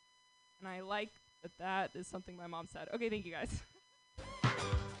 And I like that is something my mom said. Okay, thank you guys.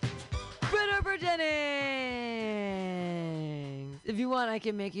 Britta Jennings. If you want, I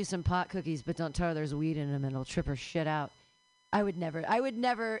can make you some pot cookies, but don't tell her there's weed in them and it'll trip her shit out. I would never.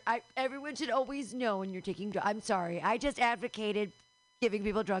 Everyone should always know when you're taking drugs. I'm sorry. I just advocated giving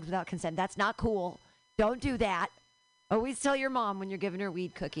people drugs without consent. That's not cool. Don't do that. Always tell your mom when you're giving her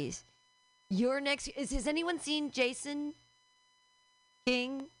weed cookies. Your next, has anyone seen Jason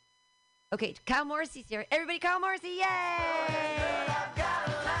King? Okay, Kyle Morrissey's here. Everybody, Kyle Morrissey, yay!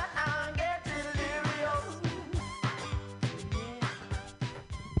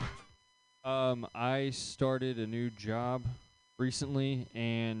 I started a new job recently,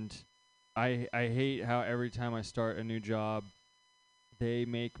 and I hate how every time I start a new job, they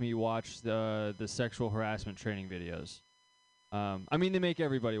make me watch the sexual harassment training videos. I mean, they make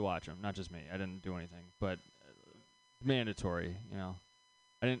everybody watch them, not just me. I didn't do anything, but mandatory, you know.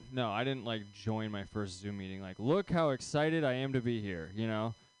 I didn't like join my first Zoom meeting like, look how excited I am to be here, you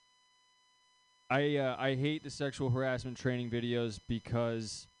know. I hate the sexual harassment training videos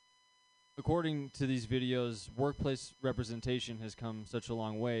because according to these videos, workplace representation has come such a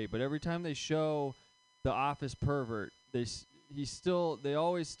long way, but every time they show the office pervert, they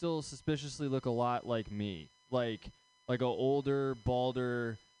always still suspiciously look a lot like me. Like a older,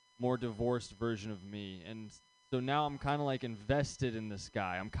 balder, more divorced version of me. And so now I'm kind of like invested in this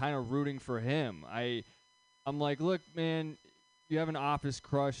guy. I'm kind of rooting for him. I'm like, look, man, you have an office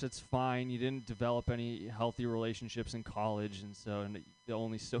crush. That's fine. You didn't develop any healthy relationships in college, and so the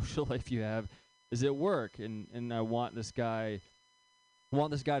only social life you have is at work. And I want this guy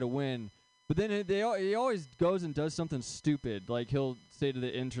to win. But then he always goes and does something stupid. Like he'll say to the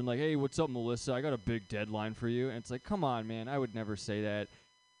intern, like, "Hey, what's up, Melissa? I got a big deadline for you." And it's like, come on, man. I would never say that. At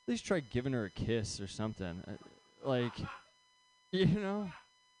least try giving her a kiss or something. Like, you know?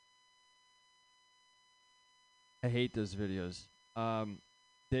 I hate those videos.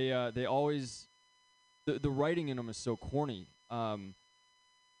 They always, the writing in them is so corny. They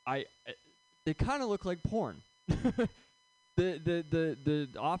kind of look like porn. The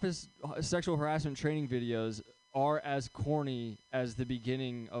office sexual harassment training videos are as corny as the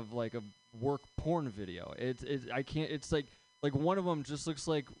beginning of like a work porn video. It's like one of them just looks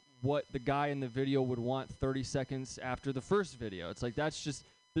like what the guy in the video would want 30 seconds after the first video. It's like this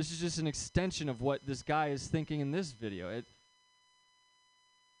is just an extension of what this guy is thinking in this video.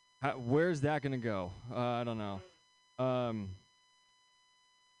 Where's that gonna go? I don't know.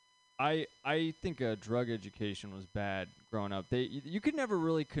 I think drug education was bad growing up. You could never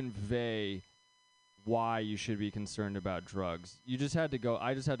really convey why you should be concerned about drugs. You just had to go.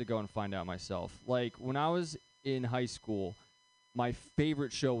 I just had to go and find out myself. Like when I was in high school, my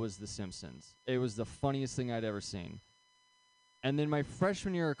favorite show was The Simpsons. It was the funniest thing I'd ever seen. And then my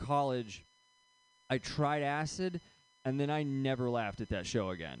freshman year of college, I tried acid, and then I never laughed at that show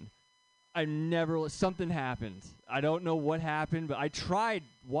again. Something happened. I don't know what happened, but I tried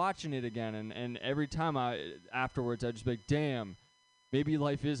watching it again, and every time afterwards, I'd just be like, damn, maybe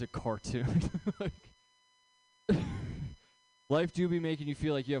life is a cartoon. Life do be making you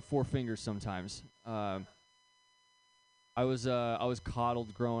feel like you have 4 fingers sometimes. I was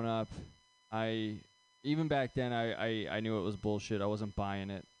coddled growing up. Even back then, I knew it was bullshit. I wasn't buying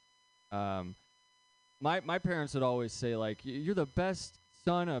it. My parents would always say, like, you're the best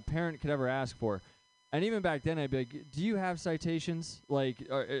son a parent could ever ask for. And even back then, I'd be like, do you have citations? Like,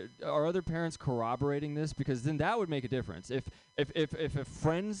 are other parents corroborating this? Because then that would make a difference. If a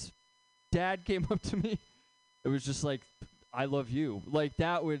friend's dad came up to me, it was just like, I love you. Like,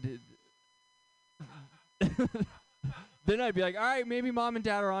 that would... Then I'd be like, all right, maybe mom and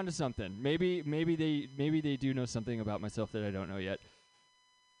dad are onto something. Maybe they do know something about myself that I don't know yet.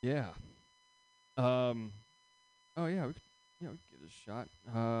 Yeah. Oh yeah, we could give it a shot.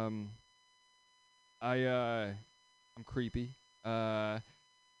 I'm creepy. I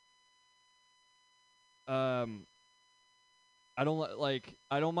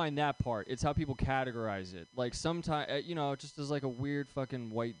don't mind that part. It's how people categorize it. Like sometimes, just as like a weird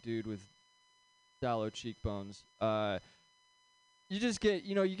fucking white dude with shallow cheekbones. You just get,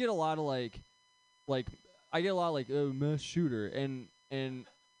 you get a lot of like I get a lot of like, oh, mass shooter, and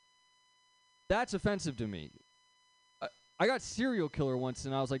that's offensive to me. I got serial killer once,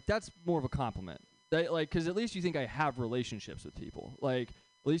 and I was like, that's more of a compliment. Because at least you think I have relationships with people. Like,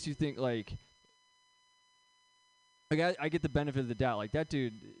 at least you think, I get the benefit of the doubt. Like, that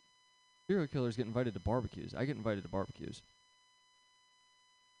dude, serial killers get invited to barbecues. I get invited to barbecues.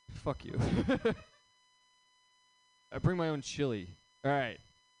 Fuck you. I bring my own chili. All right.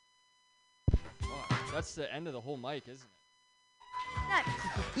 Fuck, that's the end of the whole mic, isn't it?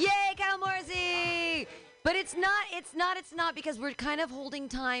 Yay, Kyle Morrissey! But it's not because we're kind of holding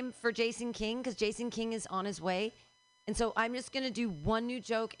time for Jason King because Jason King is on his way. And so I'm just going to do one new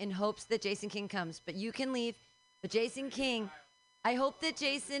joke in hopes that Jason King comes. But you can leave. But Jason King, I hope that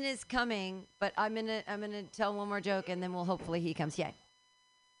Jason is coming, but I'm going to tell one more joke and then hopefully he comes. Yay.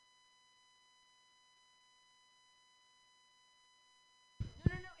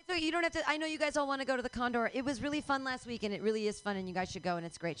 So you don't have to. I know you guys all want to go to the Condor. It was really fun last week, and it really is fun, and you guys should go, and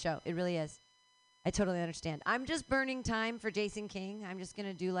it's a great show. It really is. I totally understand. I'm just burning time for Jason King. I'm just going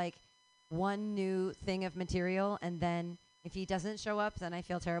to do, like, one new thing of material, and then if he doesn't show up, then I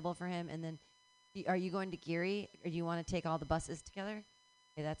feel terrible for him. And then, are you going to Geary, or do you want to take all the buses together?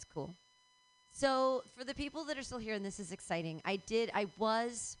 Okay, that's cool. So for the people that are still here, and this is exciting, I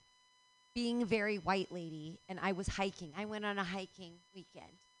was being a very white lady, and I was hiking. I went on a hiking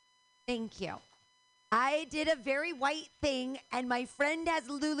weekend. Thank you. I did a very white thing, and my friend has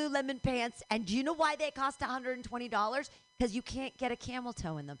Lululemon pants, and do you know why they cost $120? Because you can't get a camel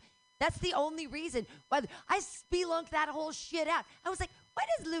toe in them. That's the only reason. Why I spelunked that whole shit out. I was like, why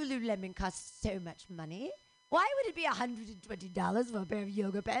does Lululemon cost so much money? Why would it be $120 for a pair of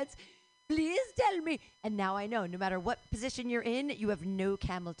yoga pants? Please tell me. And now I know, no matter what position you're in, you have no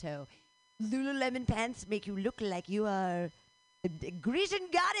camel toe. Lululemon pants make you look like you are a Grecian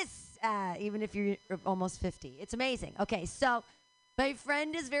goddess, even if you're almost 50. It's amazing. Okay, so my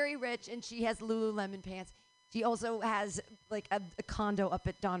friend is very rich, and she has Lululemon pants. She also has, like, a condo up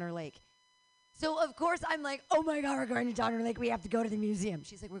at Donner Lake. So, of course, I'm like, oh, my God, we're going to Donner Lake. We have to go to the museum.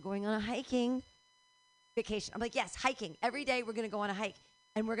 She's like, we're going on a hiking vacation. I'm like, yes, hiking. Every day we're going to go on a hike,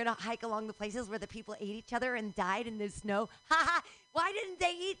 and we're going to hike along the places where the people ate each other and died in the snow. Ha ha, why didn't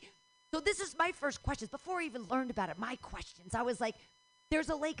they eat? So this is my first questions. Before I even learned about it, my questions. I was like, there's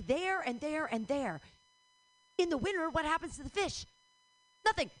a lake there and there and there. In the winter, what happens to the fish?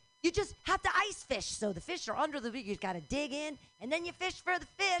 Nothing. You just have to ice fish. So the fish are under the, you got to dig in, and then you fish for the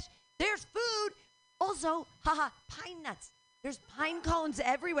fish. There's food. Also, pine nuts. There's pine cones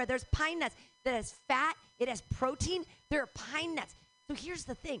everywhere. There's pine nuts that has fat. It has protein. There are pine nuts. So here's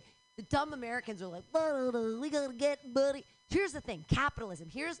the thing. The dumb Americans are like, we got to get money. Here's the thing. Capitalism.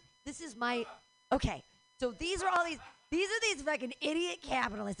 Okay, so these are these fucking idiot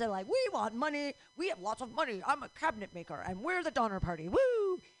capitalists. They're like, we want money. We have lots of money. I'm a cabinet maker, and we're the Donner Party.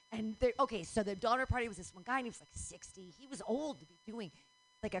 Woo! And so the Donner Party was this one guy, and he was like 60. He was old to be doing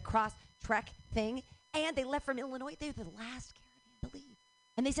like a cross trek thing, and they left from Illinois. They were the last caravan to leave,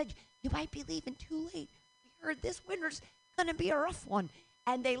 and they said, "You might be leaving too late. We heard this winter's gonna be a rough one."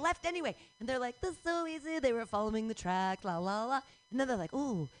 And they left anyway. And they're like, "This is so easy." They were following the track, la la la. And then they're like,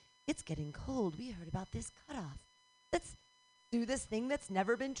 "Oh, it's getting cold. We heard about this cutoff. Let's do this thing that's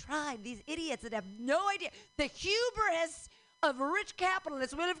never been tried." These idiots that have no idea. The hubris of rich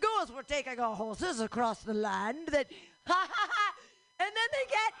capitalists. Well, of course, we're taking our horses across the land. That, ha ha ha. And then they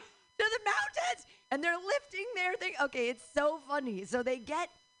get to the mountains and they're lifting their thing. Okay, it's so funny. So they get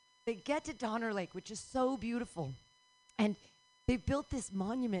to Donner Lake, which is so beautiful. And they built this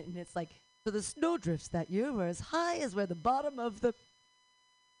monument, and it's like, so the snowdrifts that year were as high as where the bottom of the...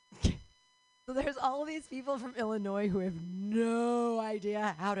 So there's all these people from Illinois who have no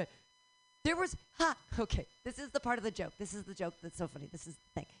idea how to... Okay, this is the part of the joke. This is the joke that's so funny. This is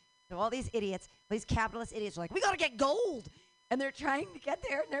the thing. So all these idiots, these capitalist idiots are like, "We got to get gold." And they're trying to get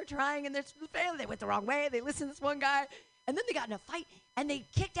there, and they're trying, and they're failing. They went the wrong way. They listened to this one guy, and then they got in a fight, and they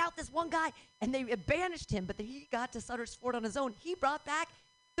kicked out this one guy, and they banished him, but then he got to Sutter's Fort on his own. He brought back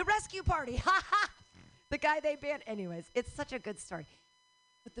the rescue party. Ha ha! The guy they banned. Anyways, it's such a good story.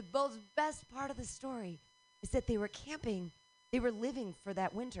 But the most best part of the story is that they were camping. They were living for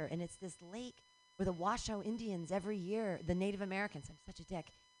that winter, and it's this lake where the Washoe Indians every year, the Native Americans, I'm such a dick,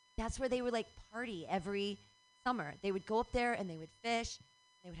 that's where they would like party every summer. They would go up there and they would fish.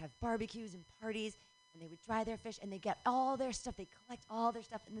 They would have barbecues and parties, and they would dry their fish, and they get all their stuff. They collect all their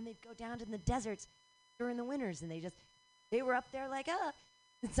stuff, and then they'd go down to the deserts during the winters, and they were up there like,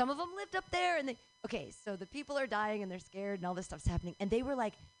 and some of them lived up there, and so the people are dying, and they're scared, and all this stuff's happening, and they were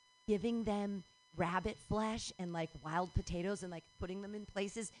like giving them rabbit flesh and like wild potatoes and like putting them in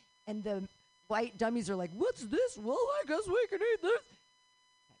places, and the white dummies are like, "What's this? Well, I guess we can eat this."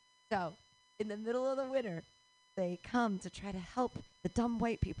 So in the middle of the winter, they come to try to help the dumb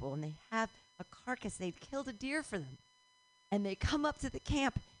white people, and they have a carcass. They've killed a deer for them, and they come up to the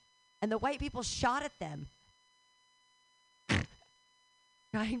camp, and the white people shot at them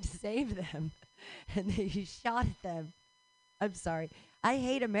trying to save them, and they shot at them. I'm sorry. I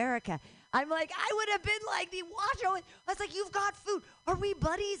hate America. I'm like, I would have been like the Washoe. I was like, "You've got food. Are we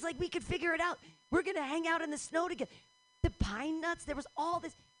buddies? Like, we could figure it out. We're going to hang out in the snow together." The pine nuts, there was all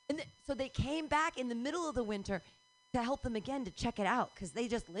this. And so they came back in the middle of the winter to help them again to check it out, because they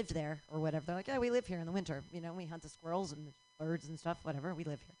just lived there or whatever. They're like, "Yeah, we live here in the winter. You know, we hunt the squirrels and the birds and stuff, whatever. We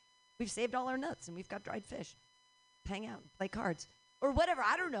live here. We've saved all our nuts, and we've got dried fish. Hang out, play cards." Or whatever.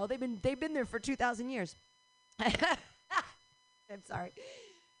 I don't know. They've been there for 2,000 years. I'm sorry.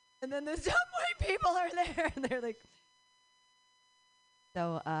 And then the dumb white people are there, and they're like,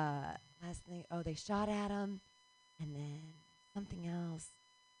 so, last thing, they shot at him, and then something else.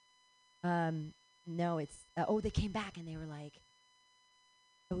 No, it's, they came back, and they were like,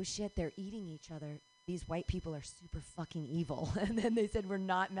 "Oh shit, they're eating each other. These white people are super fucking evil." And then they said, "We're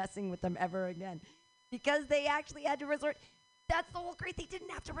not messing with them ever again." Because they actually had to resort, that's the whole great, they didn't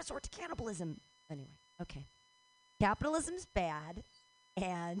have to resort to cannibalism. Anyway, okay. Capitalism's bad,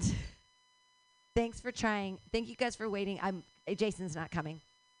 and thanks for trying. Thank you guys for waiting. Jason's not coming.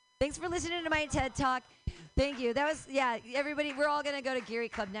 Thanks for listening to my TED Talk. Thank you. That was, everybody, we're all going to go to Geary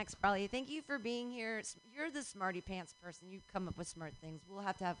Club next, probably. Thank you for being here. You're the smarty pants person. You come up with smart things. We'll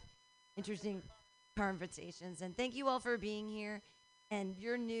have to have interesting conversations. And thank you all for being here. And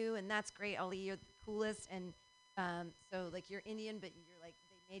you're new, and that's great, Ali. You're the coolest. And so, like, you're Indian, but you're like,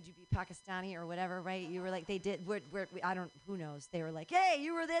 they made you be Pakistani or whatever, right? You were like, they did, who knows? They were like, "Hey,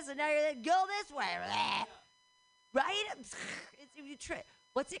 you were this, and now you're that. Go this way." Right?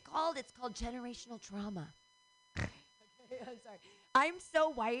 What's it called? It's called generational trauma. Okay, I'm sorry. I'm so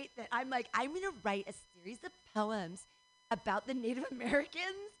white that I'm like, I'm going to write a series of poems about the Native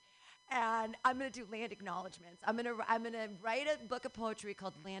Americans, and I'm going to do land acknowledgments. I'm going to write a book of poetry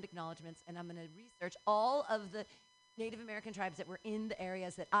called Land Acknowledgments, and I'm going to research all of the Native American tribes that were in the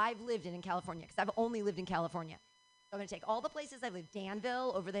areas that I've lived in California, because I've only lived in California. So I'm going to take all the places I've lived,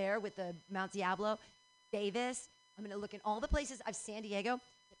 Danville over there with the Mount Diablo, Davis. I'm going to look in all the places San Diego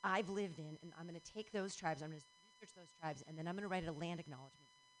that I've lived in, and I'm going to take those tribes, I'm going to research those tribes, and then I'm going to write a land acknowledgement,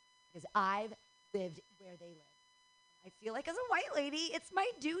 because I've lived where they live. I feel like as a white lady, it's my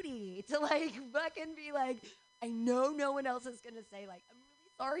duty to like fucking be like, I know no one else is going to say like, "I'm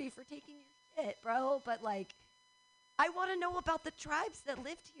really sorry for taking your shit, bro," but like, I want to know about the tribes that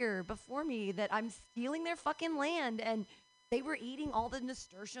lived here before me, that I'm stealing their fucking land, and they were eating all the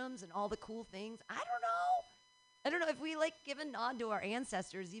nasturtiums and all the cool things. I don't know if we like give a nod to our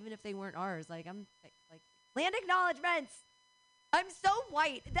ancestors, even if they weren't ours. Like, I'm like land acknowledgments. I'm so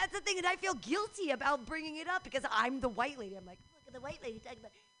white. That's the thing, and I feel guilty about bringing it up because I'm the white lady. I'm like, look the white lady talking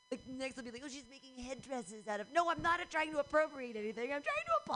about. Like, next will be like, oh, she's making headdresses out of. No, I'm not trying to appropriate anything. I'm trying to